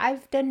Prize?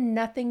 I've done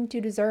nothing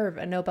to deserve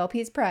a Nobel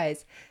Peace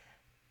Prize.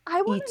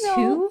 I want to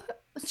know,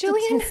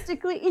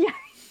 statistically,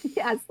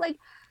 yes, like,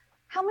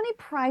 how many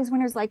prize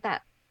winners like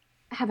that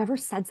have ever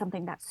said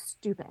something that's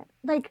stupid?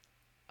 Like,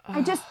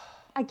 I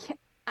can't.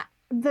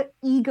 The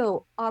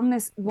ego on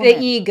this woman.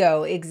 The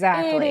ego,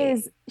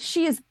 exactly.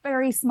 She is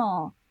very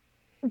small.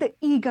 The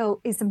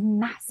ego is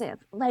massive.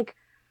 Like,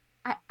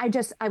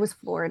 I was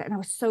floored, and I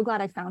was so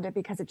glad I found it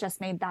because it just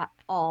made that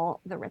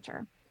all the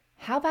richer.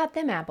 How about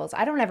them apples?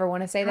 I don't ever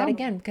want to say that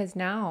again because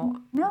now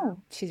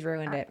she's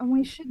ruined it. And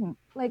we shouldn't.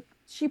 Like,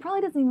 she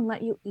probably doesn't even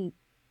let you eat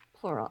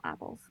plural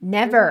apples.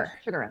 Never.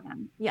 There's sugar in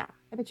them. Yeah.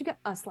 I bet you get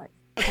a slice.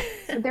 Okay.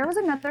 So there was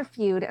another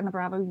feud in the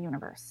Bravo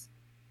universe.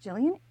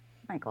 Jillian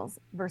Michaels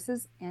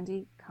versus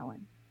Andy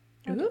Cohen.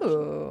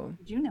 Ooh.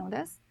 Did you know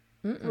this?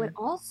 Mm-mm. So it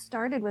all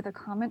started with a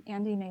comment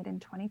Andy made in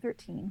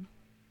 2013.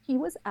 He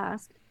was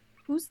asked,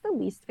 who's the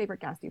least favorite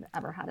guest you've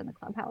ever had in the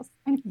clubhouse?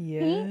 And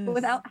he,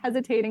 without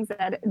hesitating,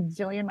 said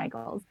Jillian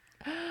Michaels.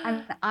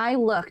 And I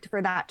looked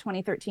for that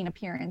 2013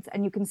 appearance,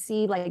 and you can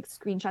see like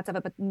screenshots of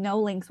it, but no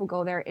links will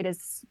go there. It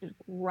is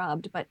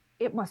rubbed, but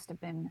it must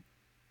have been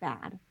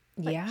bad.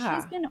 But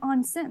she's been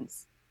on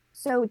since.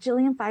 So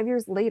Jillian, 5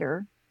 years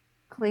later,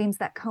 claims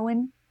that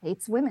Cohen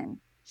hates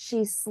women.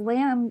 She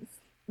slams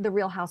the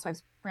Real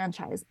Housewives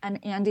franchise,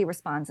 and Andy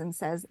responds and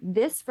says,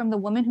 this from the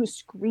woman who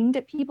screamed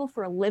at people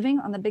for a living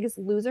on The Biggest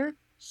Loser.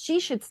 She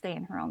should stay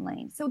in her own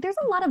lane. So there's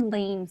a lot of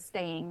lane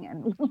staying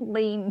and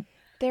lane.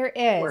 There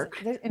is. Work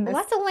There's in this.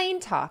 lots of lane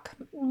talk.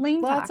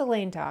 Lots of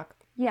lane talk.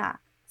 Yeah.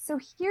 So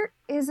here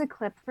is a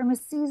clip from a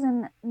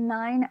season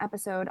 9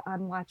 episode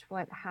on Watch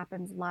What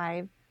Happens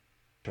Live.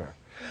 Sure.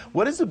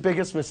 What is the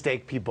biggest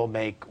mistake people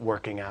make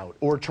working out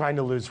or trying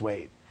to lose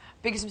weight?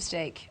 Biggest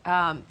mistake,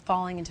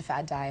 falling into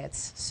fad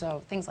diets.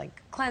 So things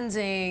like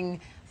cleansing,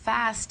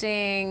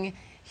 fasting,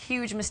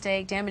 huge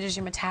mistake, damages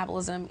your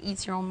metabolism,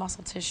 eats your own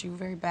muscle tissue,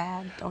 very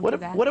bad. Don't do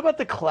that. What about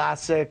the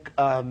classic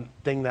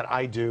thing that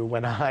I do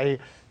when I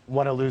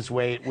want to lose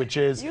weight, which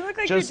is you look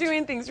like you're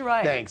doing things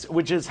right. Thanks.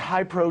 Which is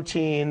high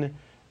protein,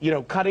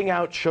 cutting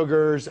out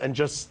sugars and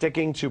just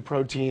sticking to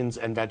proteins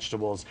and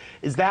vegetables.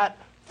 Is that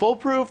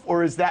foolproof,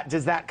 or does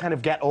that kind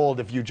of get old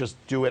if you just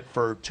do it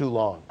for too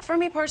long? For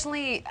me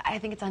personally, I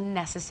think it's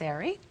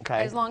unnecessary.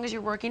 Okay. As long as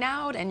you're working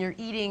out and you're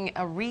eating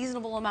a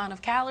reasonable amount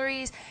of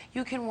calories,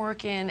 you can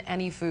work in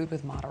any food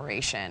with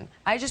moderation.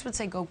 I just would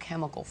say go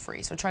chemical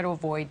free. So try to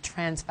avoid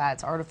trans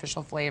fats,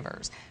 artificial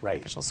flavors,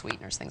 artificial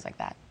sweeteners, things like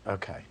that.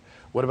 Okay.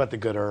 What about the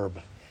good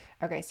herb?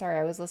 Okay, sorry,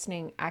 I was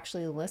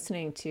actually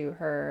listening to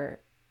her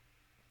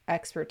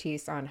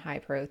expertise on high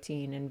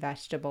protein and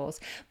vegetables.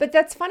 But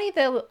that's funny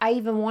that I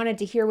even wanted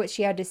to hear what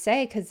she had to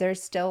say, because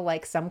there's still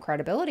like some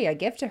credibility I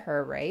give to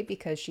her, right?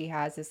 Because she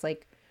has this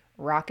like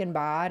rockin'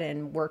 bod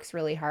and works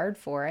really hard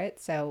for it.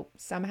 So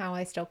somehow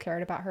I still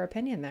cared about her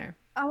opinion there.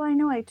 Oh, I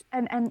know.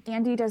 And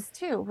Andy does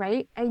too,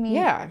 right? I mean,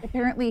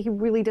 apparently he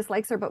really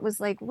dislikes her, but was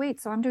like, wait,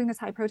 so I'm doing this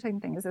high protein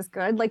thing. Is this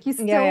good? Like, you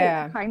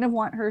still kind of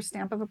want her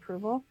stamp of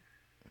approval.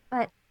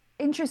 But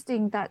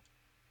interesting that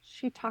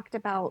she talked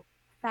about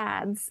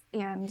fads,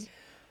 and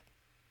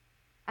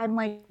I'm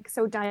like,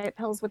 so diet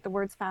pills with the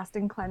words fast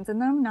and cleanse in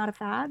them, not a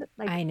fad?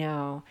 Like, I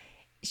know.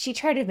 She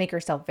tried to make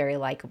herself very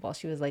likable.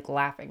 She was like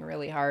laughing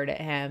really hard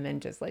at him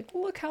and just like,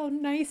 look how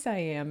nice I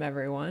am,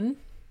 everyone.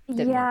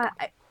 Didn't work.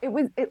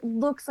 It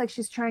looks like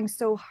she's trying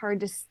so hard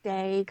to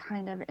stay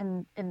kind of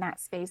in that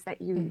space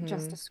that you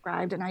just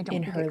described, and I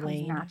don't think it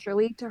comes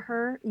naturally to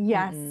her.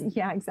 Yes,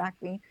 yeah,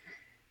 exactly.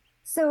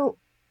 So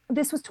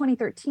this was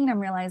 2013, I'm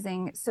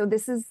realizing. So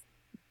this is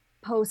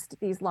post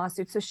these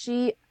lawsuits. So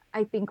she,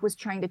 I think, was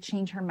trying to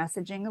change her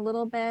messaging a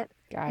little bit.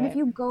 If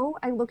you go,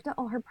 I looked at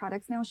all her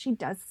products now. She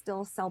does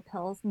still sell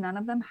pills. None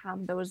of them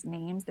have those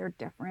names. They're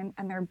different,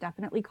 and they're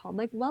definitely called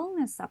like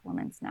wellness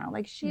supplements now.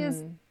 Like, she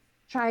has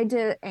tried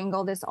to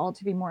angle this all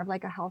to be more of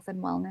like a health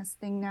and wellness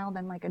thing now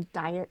than like a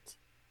diet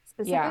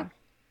specific.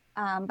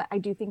 But I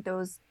do think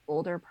those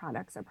older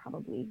products are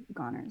probably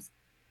goners.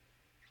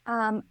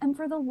 And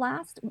for the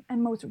last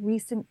and most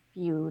recent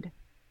feud,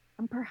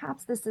 and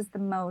perhaps this is the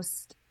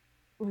most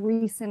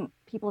recent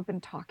people have been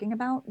talking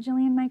about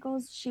Jillian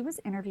Michaels. She was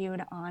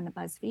interviewed on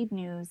BuzzFeed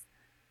News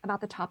about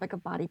the topic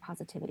of body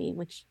positivity,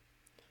 which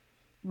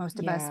most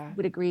of us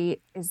would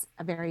agree is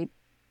a very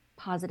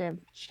positive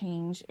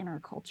change in our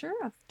culture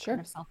of kind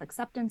of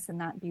self-acceptance,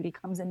 and that beauty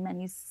comes in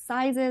many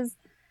sizes.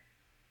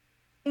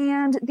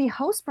 And the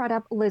host brought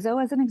up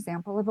Lizzo as an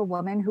example of a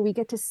woman who we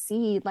get to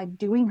see like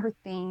doing her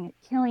thing,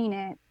 killing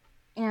it,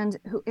 and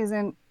who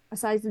isn't a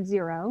size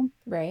 0.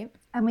 Right.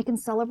 And we can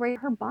celebrate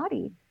her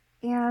body.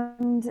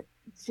 And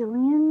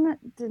Jillian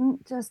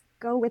didn't just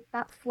go with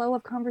that flow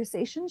of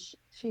conversation.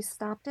 She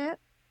stopped it.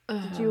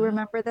 Did you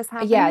remember this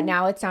happening? Yeah,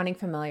 now it's sounding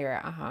familiar.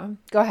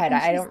 Go ahead.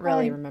 I don't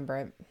really remember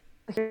it.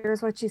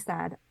 Here's what she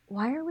said.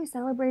 Why are we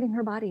celebrating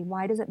her body?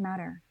 Why does it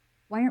matter?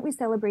 Why aren't we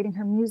celebrating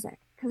her music?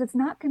 Because it's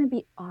not going to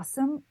be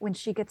awesome when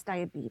she gets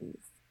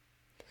diabetes.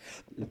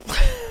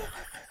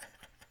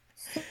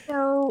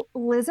 So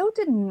Lizzo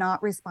did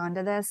not respond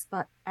to this,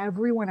 but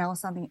everyone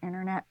else on the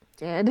internet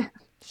did.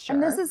 Sure.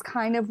 And this is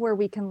kind of where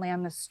we can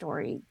land the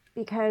story,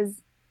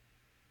 because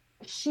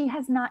she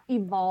has not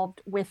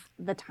evolved with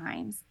the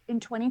times. In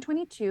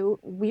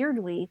 2022,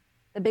 weirdly,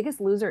 The Biggest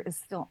Loser is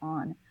still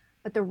on,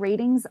 but the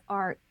ratings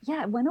are,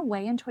 it went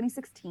away in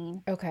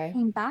 2016. Okay.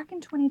 Came back in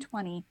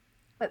 2020,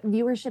 but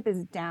viewership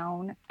is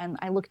down. And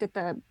I looked at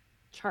the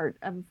chart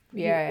of,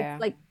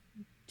 it's like,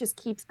 just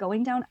keeps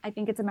going down. I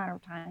think it's a matter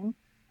of time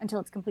until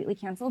it's completely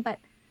canceled. But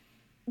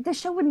the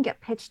show wouldn't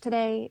get pitched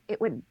today. It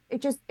wouldn't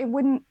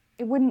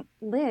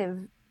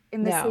live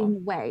in the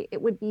same way.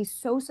 It would be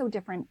so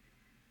different.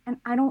 And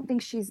I don't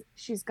think she's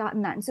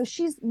gotten that. And so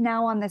she's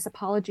now on this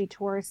apology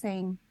tour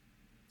saying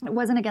it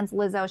wasn't against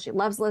Lizzo. She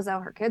loves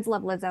Lizzo. Her kids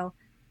love Lizzo.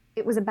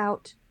 It was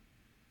about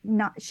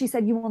she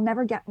said, you will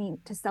never get me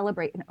to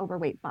celebrate an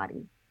overweight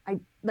body.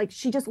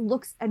 She just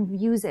looks and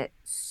views it.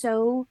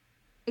 So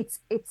it's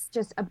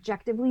just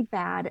objectively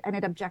bad. And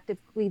it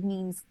objectively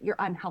means you're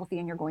unhealthy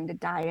and you're going to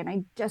die. And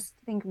I just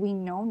think we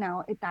know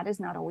now that is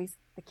not always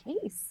the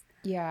case.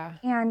 Yeah.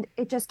 And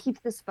it just keeps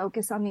this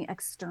focus on the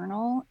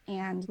external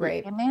and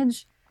the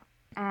image.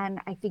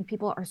 And I think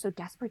people are so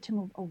desperate to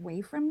move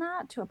away from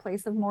that to a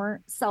place of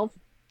more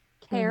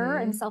self-care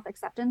and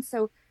self-acceptance.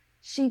 So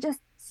she just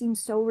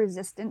seems so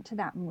resistant to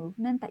that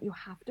movement that you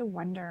have to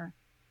wonder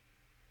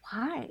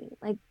why.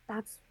 Like,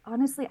 that's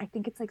honestly, I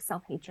think it's like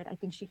self-hatred. I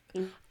think she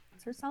hates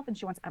herself and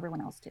she wants everyone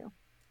else to.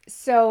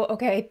 So,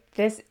 okay,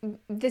 this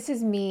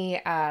is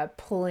me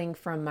pulling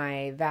from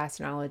my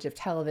vast knowledge of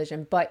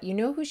television, but you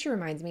know who she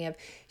reminds me of?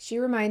 She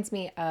reminds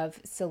me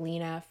of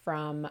Selena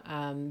from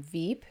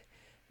Veep.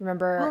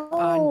 Remember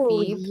on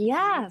Veep?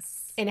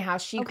 Yes. And how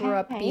she grew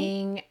up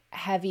being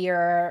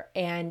heavier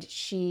and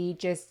she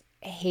just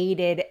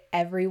hated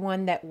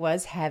everyone that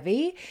was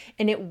heavy.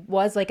 And it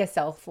was like a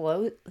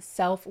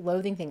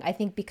self-loathing thing. I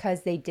think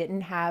because they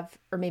didn't have,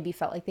 or maybe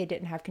felt like they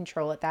didn't have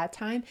control at that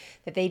time,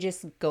 that they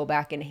just go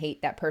back and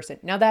hate that person.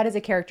 Now that is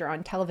a character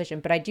on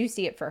television, but I do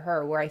see it for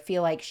her where I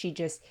feel like she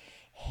just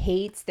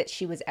hates that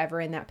she was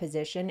ever in that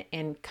position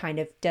and kind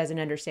of doesn't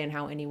understand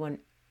how anyone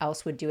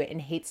else would do it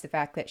and hates the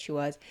fact that she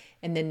was,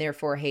 and then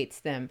therefore hates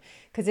them.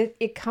 Because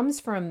it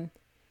comes from,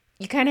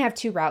 you kind of have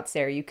two routes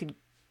there.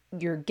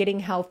 You're getting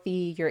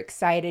healthy, you're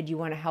excited, you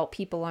want to help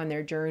people on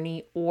their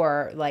journey,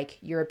 or like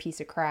you're a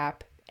piece of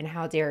crap and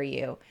how dare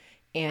you,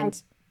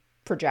 and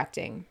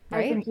projecting,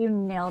 right? I think you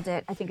nailed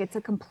it. I think it's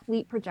a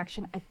complete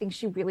projection. I think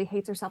she really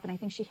hates herself, and I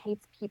think she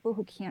hates people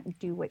who can't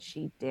do what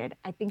she did.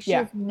 I think she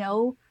has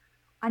no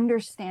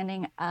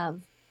understanding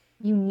of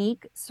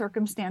unique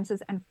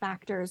circumstances and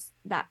factors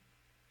that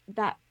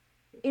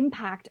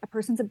impact a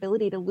person's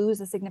ability to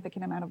lose a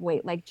significant amount of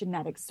weight, like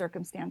genetics,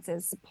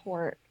 circumstances,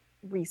 support,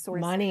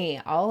 resources, money,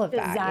 all of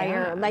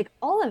desire, like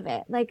all of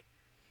it. Like,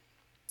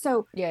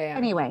 so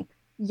anyway,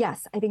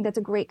 yes, I think that's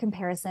a great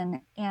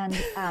comparison. And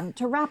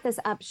to wrap this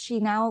up, she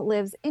now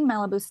lives in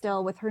Malibu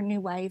still with her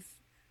new wife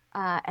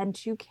and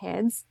 2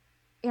 kids.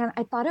 And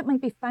I thought it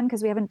might be fun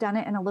because we haven't done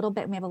it in a little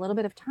bit and we have a little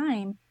bit of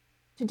time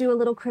to do a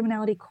little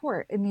criminality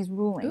court in these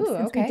rulings. Ooh,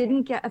 since we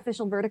didn't get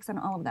official verdicts on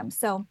all of them.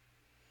 So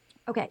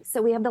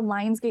so we have the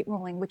Lionsgate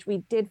ruling, which we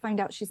did find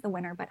out she's the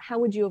winner, but how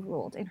would you have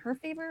ruled? In her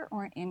favor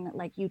or in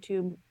like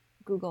YouTube,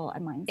 Google,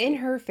 and Lionsgate? In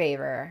her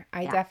favor.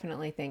 I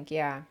definitely think,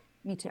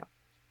 Me too.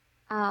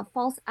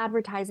 False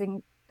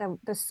advertising,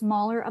 the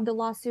smaller of the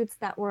lawsuits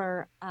that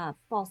were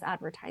false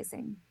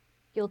advertising.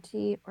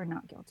 Guilty or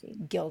not guilty?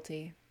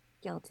 Guilty.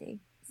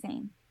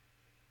 Same.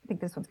 I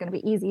think this one's going to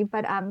be easy,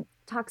 but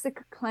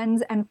toxic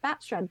cleanse and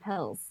fat shred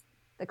pills,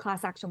 the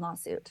class action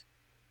lawsuit.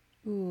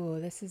 Ooh,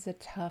 this is a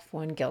tough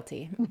one.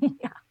 Guilty.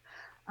 Yeah.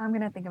 I'm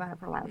going to think about it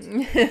for a while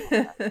too.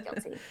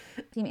 Guilty.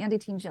 Team Andy,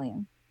 Team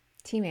Jillian.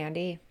 Team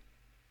Andy.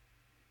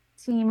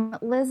 Team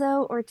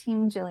Lizzo or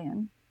Team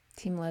Jillian?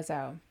 Team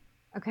Lizzo.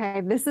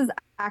 Okay, this is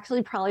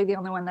actually probably the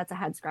only one that's a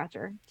head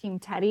scratcher. Team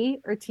Teddy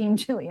or Team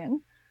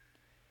Jillian?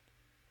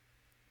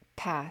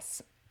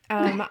 Pass.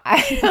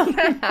 I don't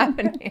have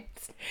an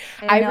answer.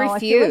 I refuse. I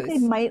feel like they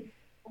might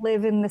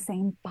live in the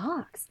same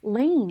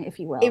lane, if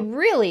you will. It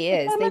really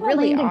is. They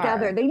really are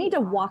together. They need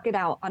to walk it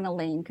out on a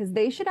lane because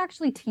they should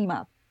actually team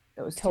up.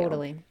 Those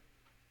totally. Two.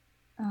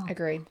 Oh,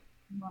 agreed.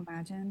 Can you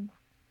imagine?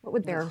 What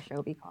would their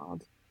show be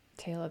called?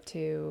 Tale of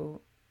Two.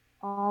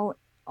 All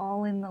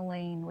in the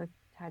lane with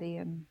Teddy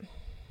and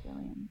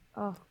Jillian.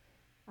 Oh,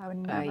 I would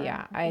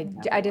never.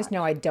 I just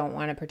know I don't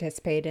want to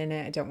participate in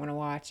it. I don't want to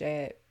watch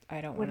it. I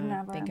don't want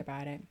to think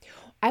about it.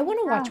 I want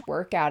to watch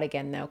Workout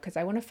again, though, because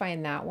I want to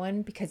find that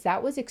one because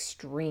that was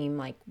extreme,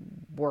 like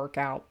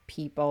workout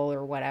people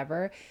or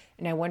whatever.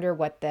 And I wonder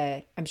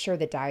I'm sure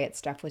the diet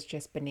stuff was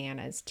just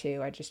bananas,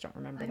 too. I just don't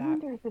remember that. I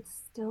wonder if it's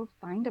still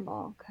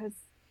findable because,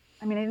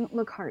 I mean, I didn't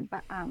look hard,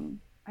 but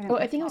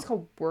I think it was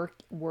called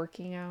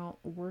Working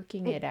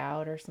It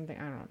Out or something.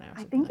 I don't know.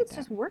 I think it's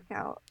just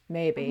Workout.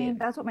 Maybe. I mean,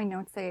 that's what my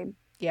notes say.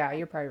 Yeah,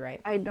 you're probably right.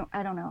 I don't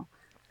know.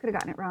 Could have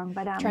gotten it wrong,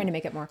 but trying to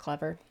make it more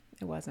clever.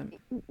 It wasn't.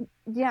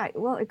 Yeah,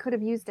 well, it could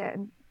have used it.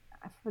 And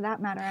for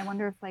that matter, I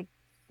wonder if like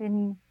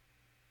Thin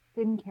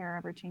Care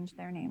ever changed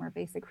their name or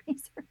Basic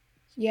Research.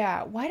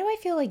 Yeah. Why do I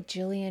feel like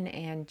Jillian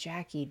and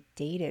Jackie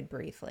dated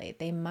briefly?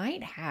 They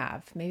might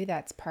have. Maybe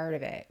that's part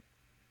of it.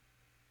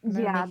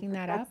 Am I making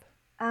that up?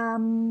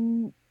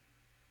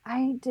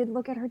 I did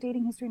look at her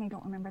dating history and I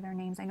don't remember their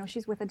names. I know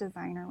she's with a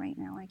designer right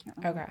now. I can't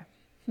remember.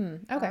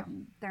 Okay.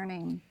 Their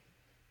name.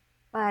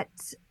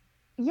 But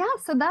yeah,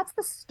 so that's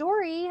the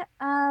story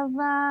of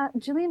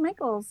Jillian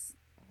Michaels.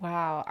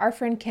 Wow. Our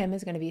friend Kim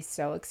is going to be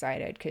so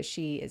excited because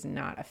she is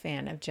not a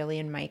fan of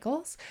Jillian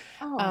Michaels.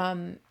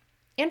 Oh.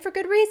 And for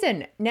good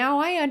reason. Now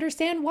I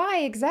understand why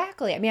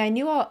exactly. I mean, I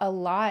knew a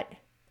lot.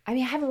 I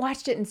mean, I haven't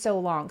watched it in so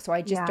long, so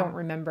I just don't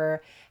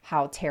remember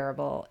how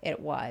terrible it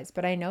was.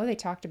 But I know they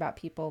talked about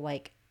people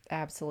like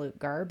absolute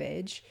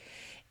garbage.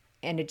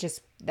 And it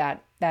just,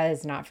 that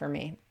is not for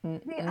me.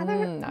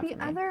 The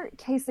other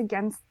case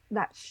against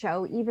that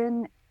show,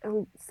 even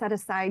set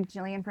aside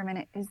Jillian for a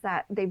minute, is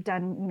that they've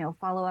done,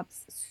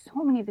 follow-ups.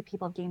 So many of the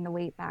people have gained the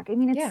weight back. I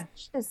mean,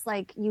 it's this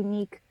like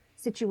unique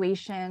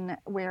situation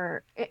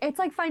where it's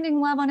like finding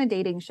love on a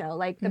dating show,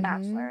 like The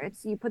Bachelor.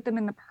 It's, you put them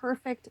in the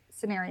perfect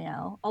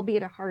scenario,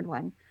 albeit a hard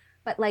one,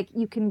 but like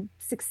you can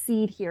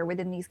succeed here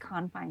within these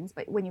confines.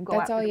 But when you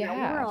go out to the real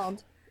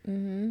world,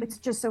 it's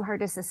just so hard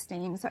to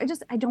sustain. So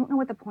I don't know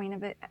what the point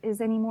of it is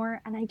anymore.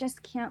 And I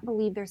just can't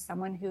believe there's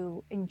someone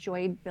who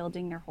enjoyed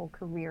building their whole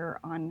career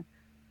on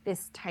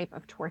this type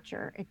of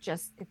torture.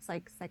 It's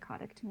like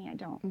psychotic to me. I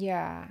don't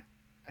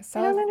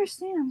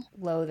understand.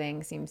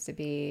 Loathing seems to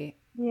be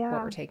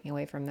what we're taking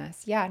away from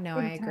this. Yeah, no,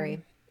 I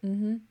agree.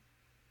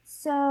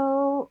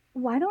 So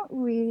why don't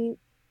we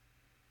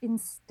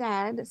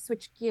instead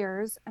switch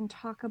gears and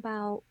talk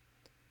about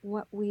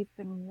what we've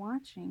been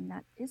watching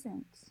that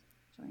isn't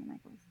Jillian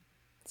Michaels?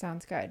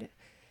 Sounds good.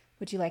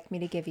 Would you like me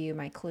to give you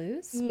my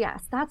clues?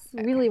 Yes, that's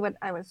really what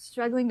I was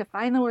struggling to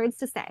find the words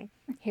to say.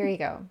 Here you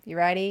go. You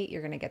ready?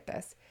 You're going to get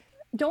this.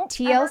 Don't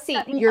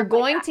TLC. You're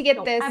going to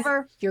get this.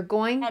 You're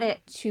going edit.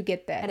 to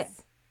get this. Edit.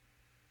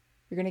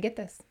 You're going to get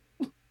this.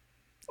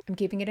 I'm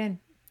keeping it in.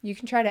 You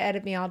can try to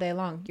edit me all day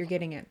long. You're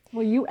getting it.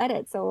 Well, you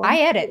edit, so I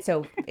edit,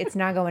 so it's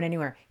not going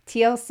anywhere.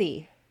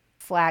 TLC,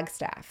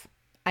 Flagstaff.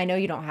 I know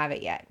you don't have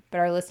it yet, but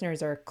our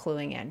listeners are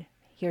cluing in.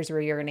 Here's where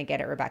you're going to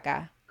get it,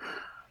 Rebecca.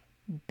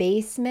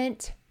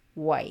 Basement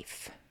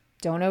Wife.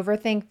 Don't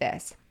overthink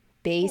this.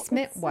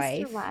 Basement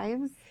Wife. Sister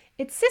Wives.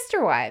 It's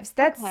Sister Wives.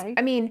 That's, okay.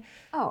 I mean,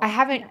 I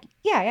haven't,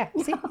 yeah.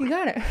 See, you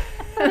got it.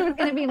 It was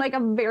going to be like a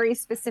very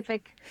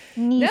specific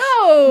niche.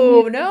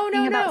 No.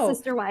 About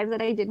Sister Wives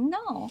that I didn't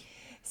know.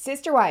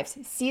 Sister Wives,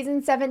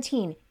 season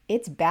 17.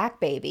 It's back,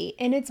 baby.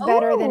 And it's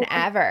better than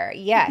ever.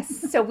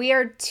 Yes. So we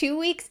are 2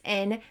 weeks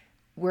in.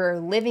 We're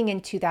living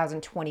in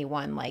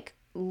 2021. Like,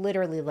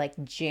 literally, like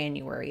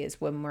January is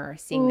when we're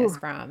seeing this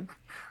from.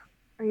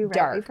 Are you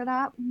ready for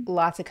that?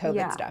 Lots of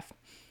COVID stuff.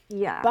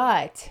 Yeah.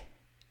 But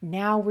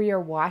now we are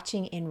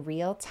watching in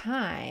real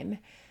time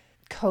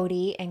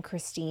Cody and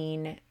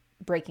Christine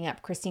breaking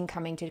up. Christine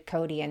coming to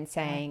Cody and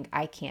saying,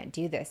 I can't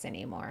do this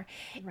anymore.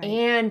 Right.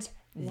 And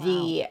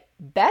the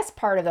best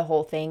part of the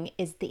whole thing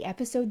is the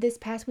episode this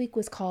past week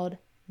was called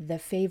The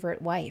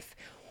Favorite Wife.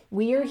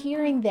 We are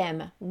hearing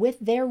them with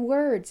their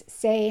words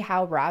say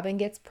how Robin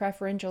gets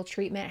preferential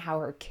treatment, how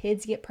her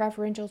kids get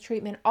preferential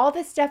treatment, all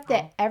this stuff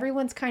that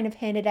everyone's kind of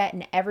hinted at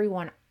and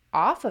everyone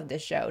off of the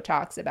show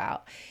talks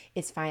about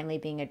is finally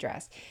being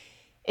addressed.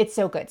 It's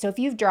so good. So if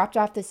you've dropped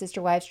off the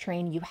Sister Wives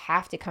train, you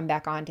have to come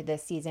back onto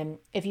this season.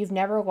 If you've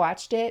never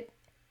watched it,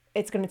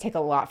 it's going to take a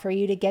lot for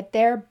you to get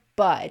there,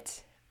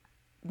 but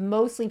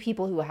mostly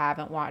people who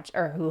haven't watched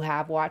or who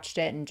have watched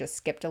it and just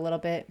skipped a little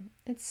bit.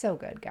 It's so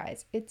good,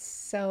 guys. It's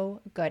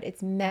so good.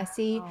 It's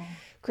messy. Wow.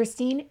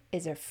 Christine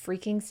is a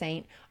freaking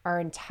saint. Our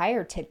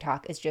entire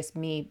TikTok is just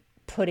me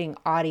putting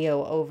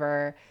audio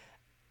over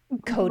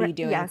Cody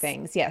doing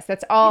things. Yes,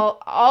 that's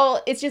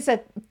all. It's just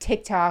a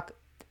TikTok,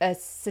 a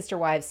Sister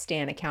Wives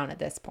stan account at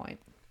this point.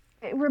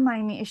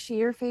 Remind me, is she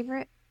your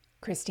favorite?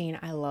 Christine,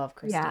 I love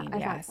Christine. Yeah,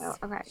 yes, so.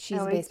 Okay.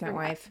 She's a basement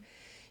wife.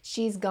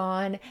 She's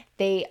gone.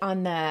 They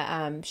on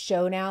the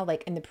show now,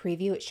 like in the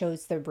preview, it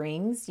shows the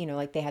rings. You know,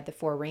 like they had the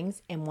 4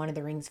 rings, and one of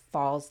the rings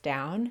falls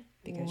down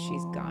because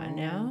she's gone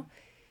now.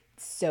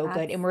 It's so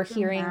good, and we're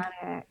hearing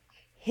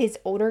his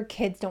older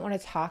kids don't want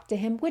to talk to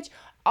him, which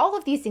all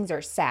of these things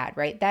are sad,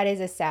 right? That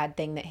is a sad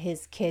thing that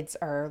his kids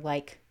are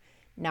like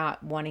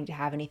not wanting to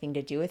have anything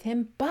to do with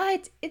him,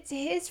 but it's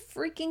his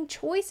freaking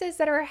choices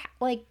that are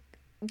like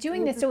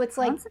doing this. So it's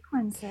like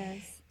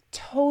consequences.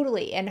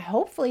 Totally, and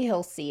hopefully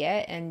he'll see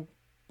it and.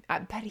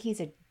 But he's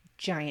a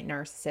giant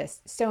narcissist.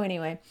 So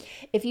anyway,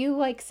 if you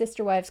like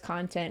Sister Wives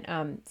content,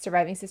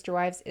 Surviving Sister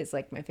Wives is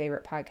like my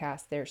favorite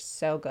podcast. They're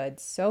so good,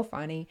 so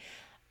funny.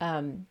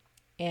 And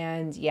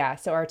yeah,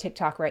 so our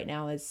TikTok right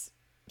now is,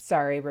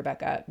 sorry,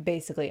 Rebecca,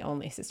 basically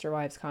only Sister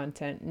Wives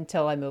content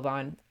until I move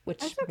on,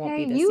 which won't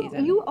be this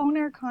season. You own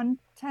our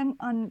content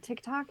on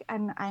TikTok,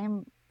 and I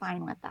am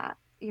fine with that.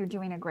 You're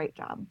doing a great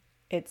job.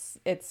 It's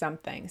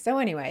something. So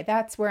anyway,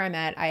 that's where I'm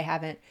at. I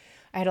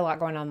had a lot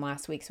going on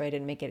last week, so I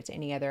didn't make it to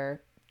any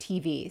other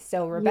TV.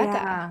 So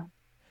Rebecca.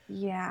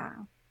 Yeah.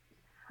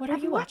 What are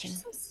you watching?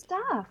 Some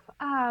stuff.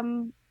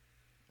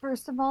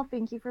 First of all,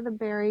 thank you for the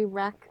Barry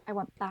rec. I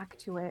went back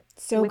to it.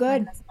 So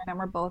good. My husband, and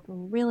we're both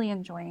really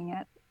enjoying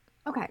it.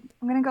 Okay.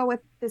 I'm going to go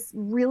with this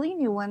really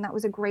new one. That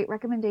was a great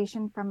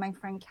recommendation from my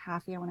friend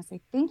Kathy. I want to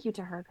say thank you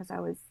to her because I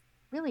was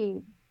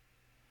really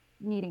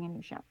needing a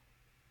new show.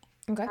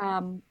 Okay.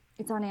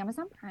 It's on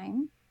Amazon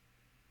Prime.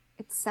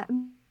 It's set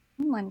in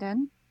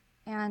London.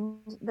 And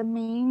the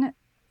main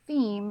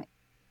theme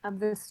of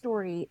the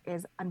story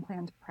is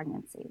unplanned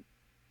pregnancy.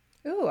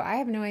 Ooh, I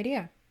have no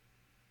idea.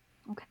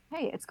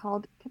 Okay, it's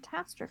called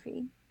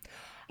Catastrophe.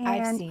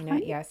 I've seen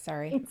it. Yes,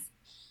 sorry.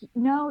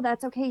 No,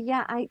 that's okay.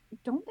 Yeah, I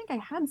don't think I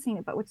had seen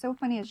it, but what's so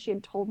funny is she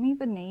had told me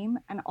the name,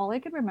 and all I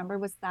could remember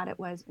was that it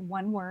was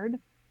one word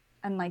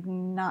and like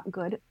not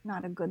good,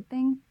 not a good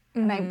thing.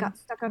 And I got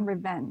stuck on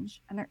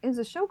Revenge, and there is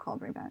a show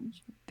called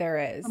Revenge. There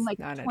is. From like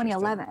Not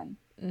 2011.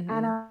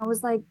 And I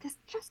was like, this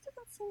just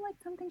doesn't seem like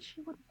something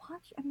she would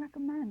watch and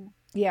recommend.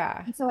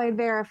 Yeah. And so I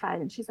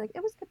verified, and she's like,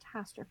 it was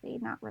Catastrophe,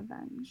 not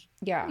Revenge.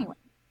 Yeah. Anyway,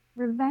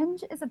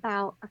 Revenge is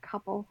about a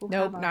couple who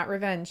Nope, not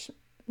Revenge.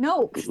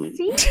 No, see?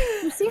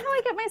 You see how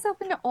I get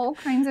myself into all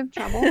kinds of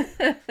trouble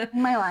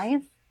in my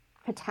life?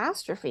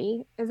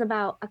 Catastrophe is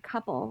about a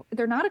couple.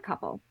 They're not a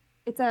couple.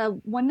 It's a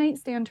one-night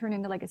stand turned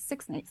into like a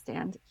 6-night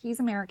stand. He's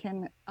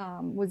American,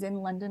 was in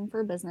London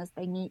for business.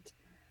 They meet,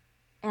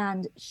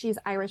 and she's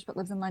Irish but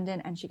lives in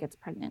London, and she gets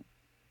pregnant.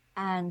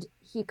 And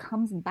he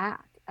comes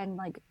back and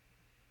like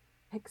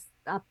picks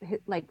up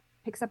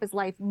his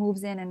life,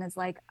 moves in, and is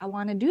like, I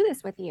want to do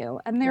this with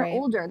you. And they're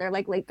older. They're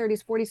like late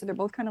 30s, 40s. So they're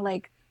both kind of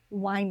like,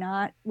 why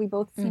not? We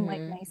both seem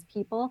like nice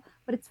people,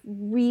 but it's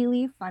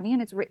really funny.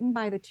 And it's written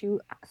by the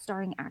two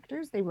starring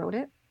actors. They wrote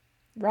it.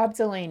 Rob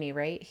Delaney,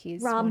 right?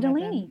 He's Rob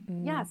Delaney.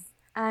 Yes.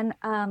 And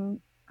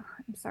I'm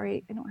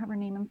sorry, I don't have her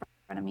name in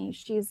front of me.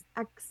 She's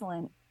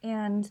excellent.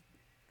 And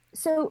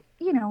so,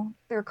 you know,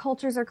 their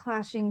cultures are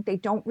clashing. They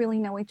don't really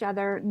know each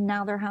other.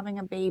 Now they're having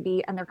a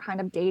baby, and they're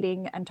kind of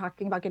dating and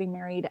talking about getting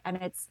married. And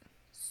it's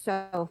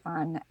so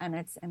fun. And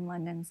it's in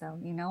London. So,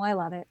 you know, I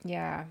love it.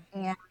 Yeah.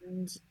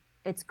 And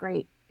it's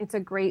great. It's a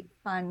great,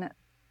 fun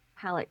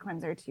palate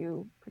cleanser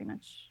to pretty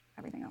much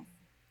everything else.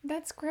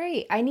 That's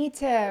great. I need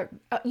to,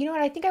 you know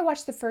what? I think I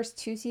watched the first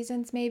 2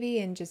 seasons maybe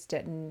and just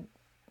didn't.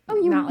 Oh,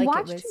 you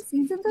watched 2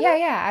 seasons of it?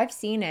 Yeah, I've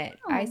seen it.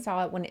 Oh. I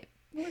saw it when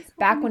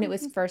it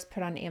was first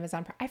put on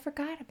Amazon. I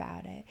forgot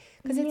about it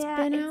because it's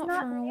been out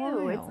for a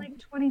while. It's like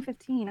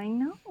 2015. I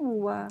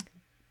know.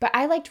 But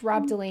I liked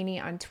Rob Delaney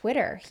on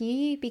Twitter.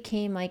 He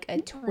became like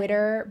a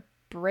Twitter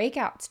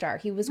breakout star.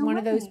 He was one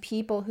of those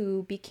people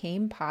who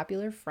became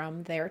popular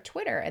from their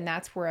Twitter, and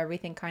that's where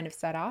everything kind of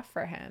set off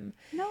for him.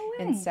 No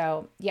way. And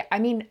so, yeah, I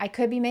mean, I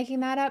could be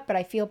making that up, but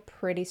I feel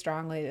pretty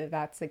strongly that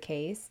that's the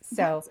case.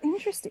 So that's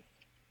interesting.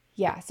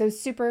 Yeah, so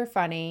super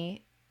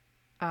funny.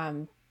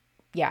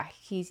 Yeah,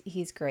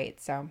 he's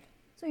great. So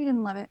you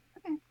didn't love it?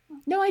 Okay.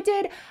 No, I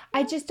did.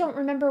 I just don't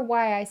remember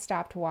why I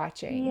stopped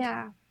watching.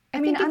 Yeah.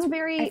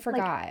 I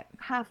forgot. Like,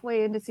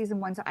 halfway into season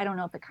 1, so I don't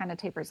know if it kind of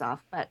tapers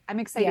off, but I'm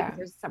excited because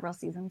there's several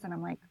seasons, and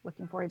I'm like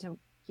looking forward to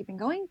keeping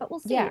going, but we'll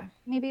see. Yeah.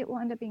 Maybe it will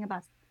end up being a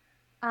bust.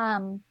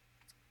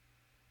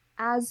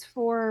 As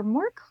for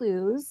more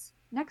clues,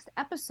 next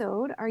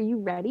episode, are you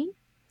ready?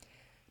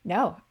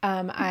 No.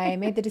 I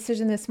made the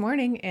decision this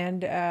morning,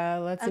 and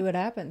let's see what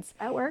happens.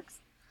 That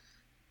works.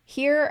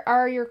 Here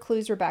are your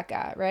clues,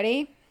 Rebecca.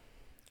 Ready?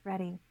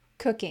 Ready.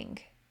 Cooking.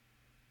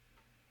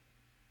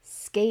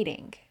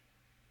 Skating.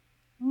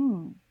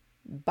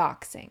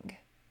 Boxing.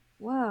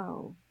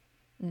 Whoa.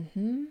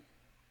 Mm-hmm.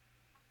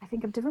 I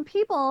think of different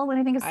people when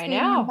I think of skating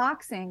and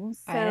boxing.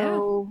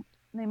 So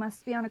they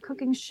must be on a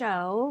cooking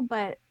show,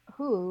 but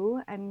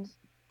who? And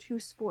 2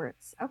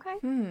 sports. Okay.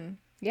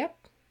 Yep.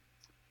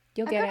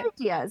 You'll get it.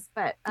 Ideas,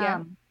 but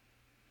I'm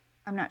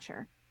not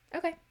sure.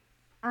 Okay.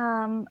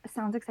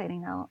 Sounds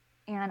exciting though.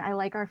 And I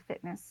like our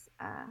fitness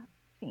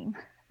theme.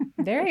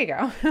 There you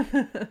go.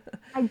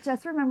 I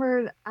just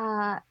remembered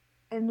a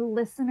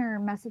listener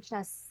messaged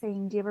us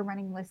saying, do you have a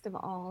running list of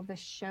all the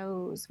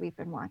shows we've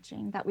been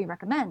watching that we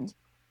recommend?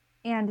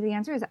 And the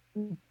answer is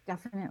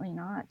definitely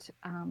not.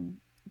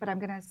 But I'm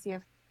going to see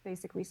if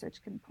Basic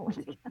Research can pull it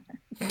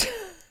together.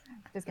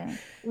 Just kidding.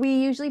 We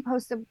usually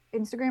post an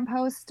Instagram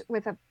post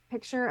with a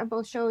picture of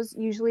both shows,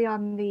 usually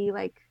on the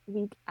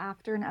week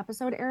after an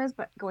episode airs,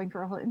 but going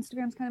through a whole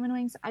Instagram is kind of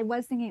annoying. So I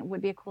was thinking it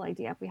would be a cool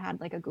idea if we had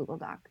like a Google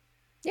Doc.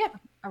 Yeah.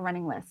 A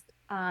running list.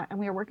 And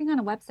we are working on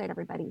a website,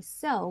 everybody.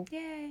 So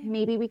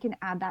maybe we can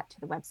add that to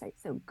the website.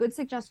 So good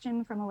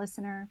suggestion from a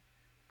listener.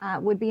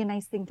 Would be a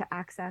nice thing to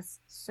access.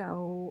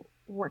 So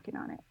working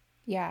on it.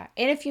 Yeah.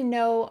 And if you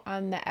know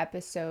on the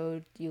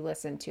episode you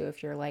listen to,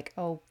 if you're like,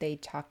 oh, they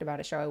talked about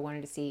a show I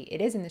wanted to see,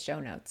 it is in the show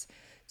notes.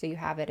 So you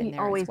have it in there as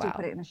well. We always do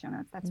put it in the show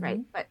notes. That's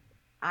right. But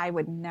I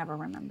would never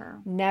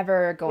remember.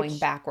 Never going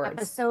backwards.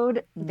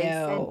 Episode,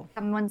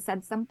 someone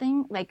said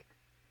something like,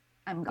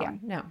 I'm gone.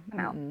 Yeah, I'm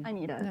out. I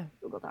need a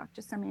Google Doc.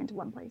 Just send me into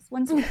one place.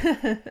 So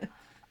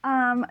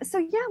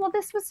well,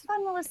 this was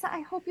fun, Melissa.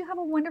 I hope you have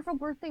a wonderful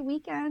birthday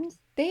weekend.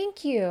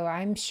 Thank you.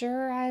 I'm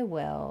sure I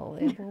will.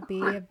 It will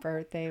be a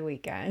birthday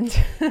weekend.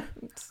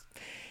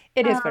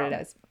 It is what it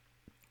is.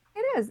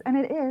 It is. And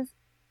it is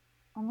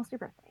almost your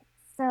birthday.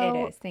 So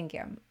it is. Thank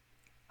you.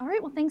 All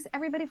right. Well, thanks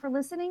everybody for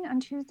listening. On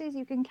Tuesdays,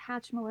 you can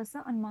catch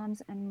Melissa on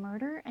Moms and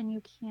Murder, and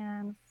you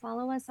can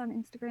follow us on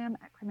Instagram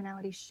at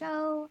Criminality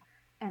Show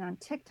and on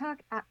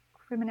TikTok at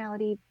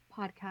Criminality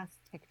Podcast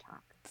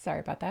TikTok. Sorry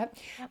about that.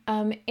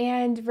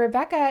 And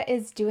Rebecca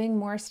is doing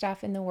more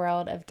stuff in the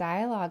world of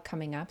dialogue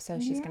coming up. So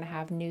she's going to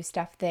have new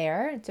stuff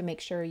there. So make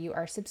sure you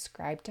are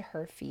subscribed to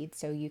her feed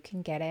so you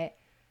can get it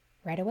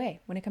right away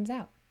when it comes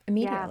out,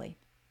 immediately.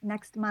 Yeah.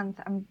 Next month.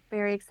 I'm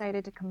very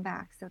excited to come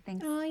back. So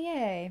thanks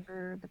yay.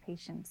 for the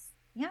patience.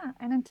 Yeah.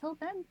 And until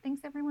then,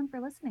 thanks everyone for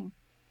listening.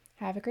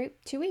 Have a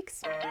great 2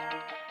 weeks.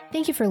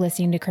 Thank you for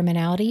listening to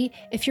Criminality.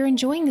 If you're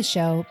enjoying the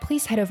show,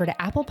 please head over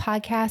to Apple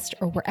Podcast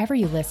or wherever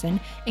you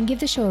listen and give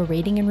the show a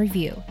rating and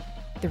review.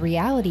 The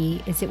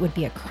reality is it would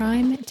be a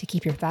crime to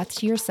keep your thoughts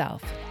to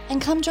yourself.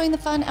 And come join the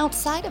fun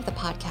outside of the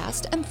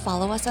podcast and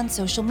follow us on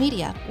social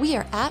media. We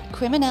are at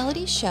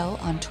Criminality Show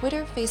on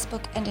Twitter,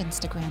 Facebook, and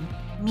Instagram.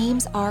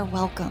 Memes are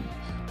welcome.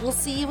 We'll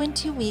see you in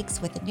 2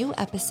 weeks with a new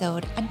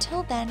episode.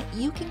 Until then,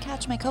 you can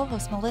catch my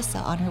co-host Melissa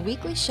on her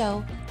weekly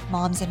show,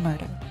 Moms and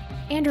Murder.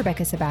 And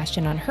Rebecca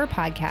Sebastian on her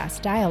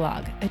podcast,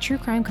 Dialogue, a true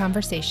crime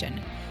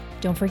conversation.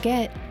 Don't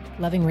forget,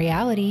 loving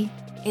reality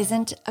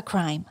isn't a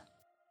crime.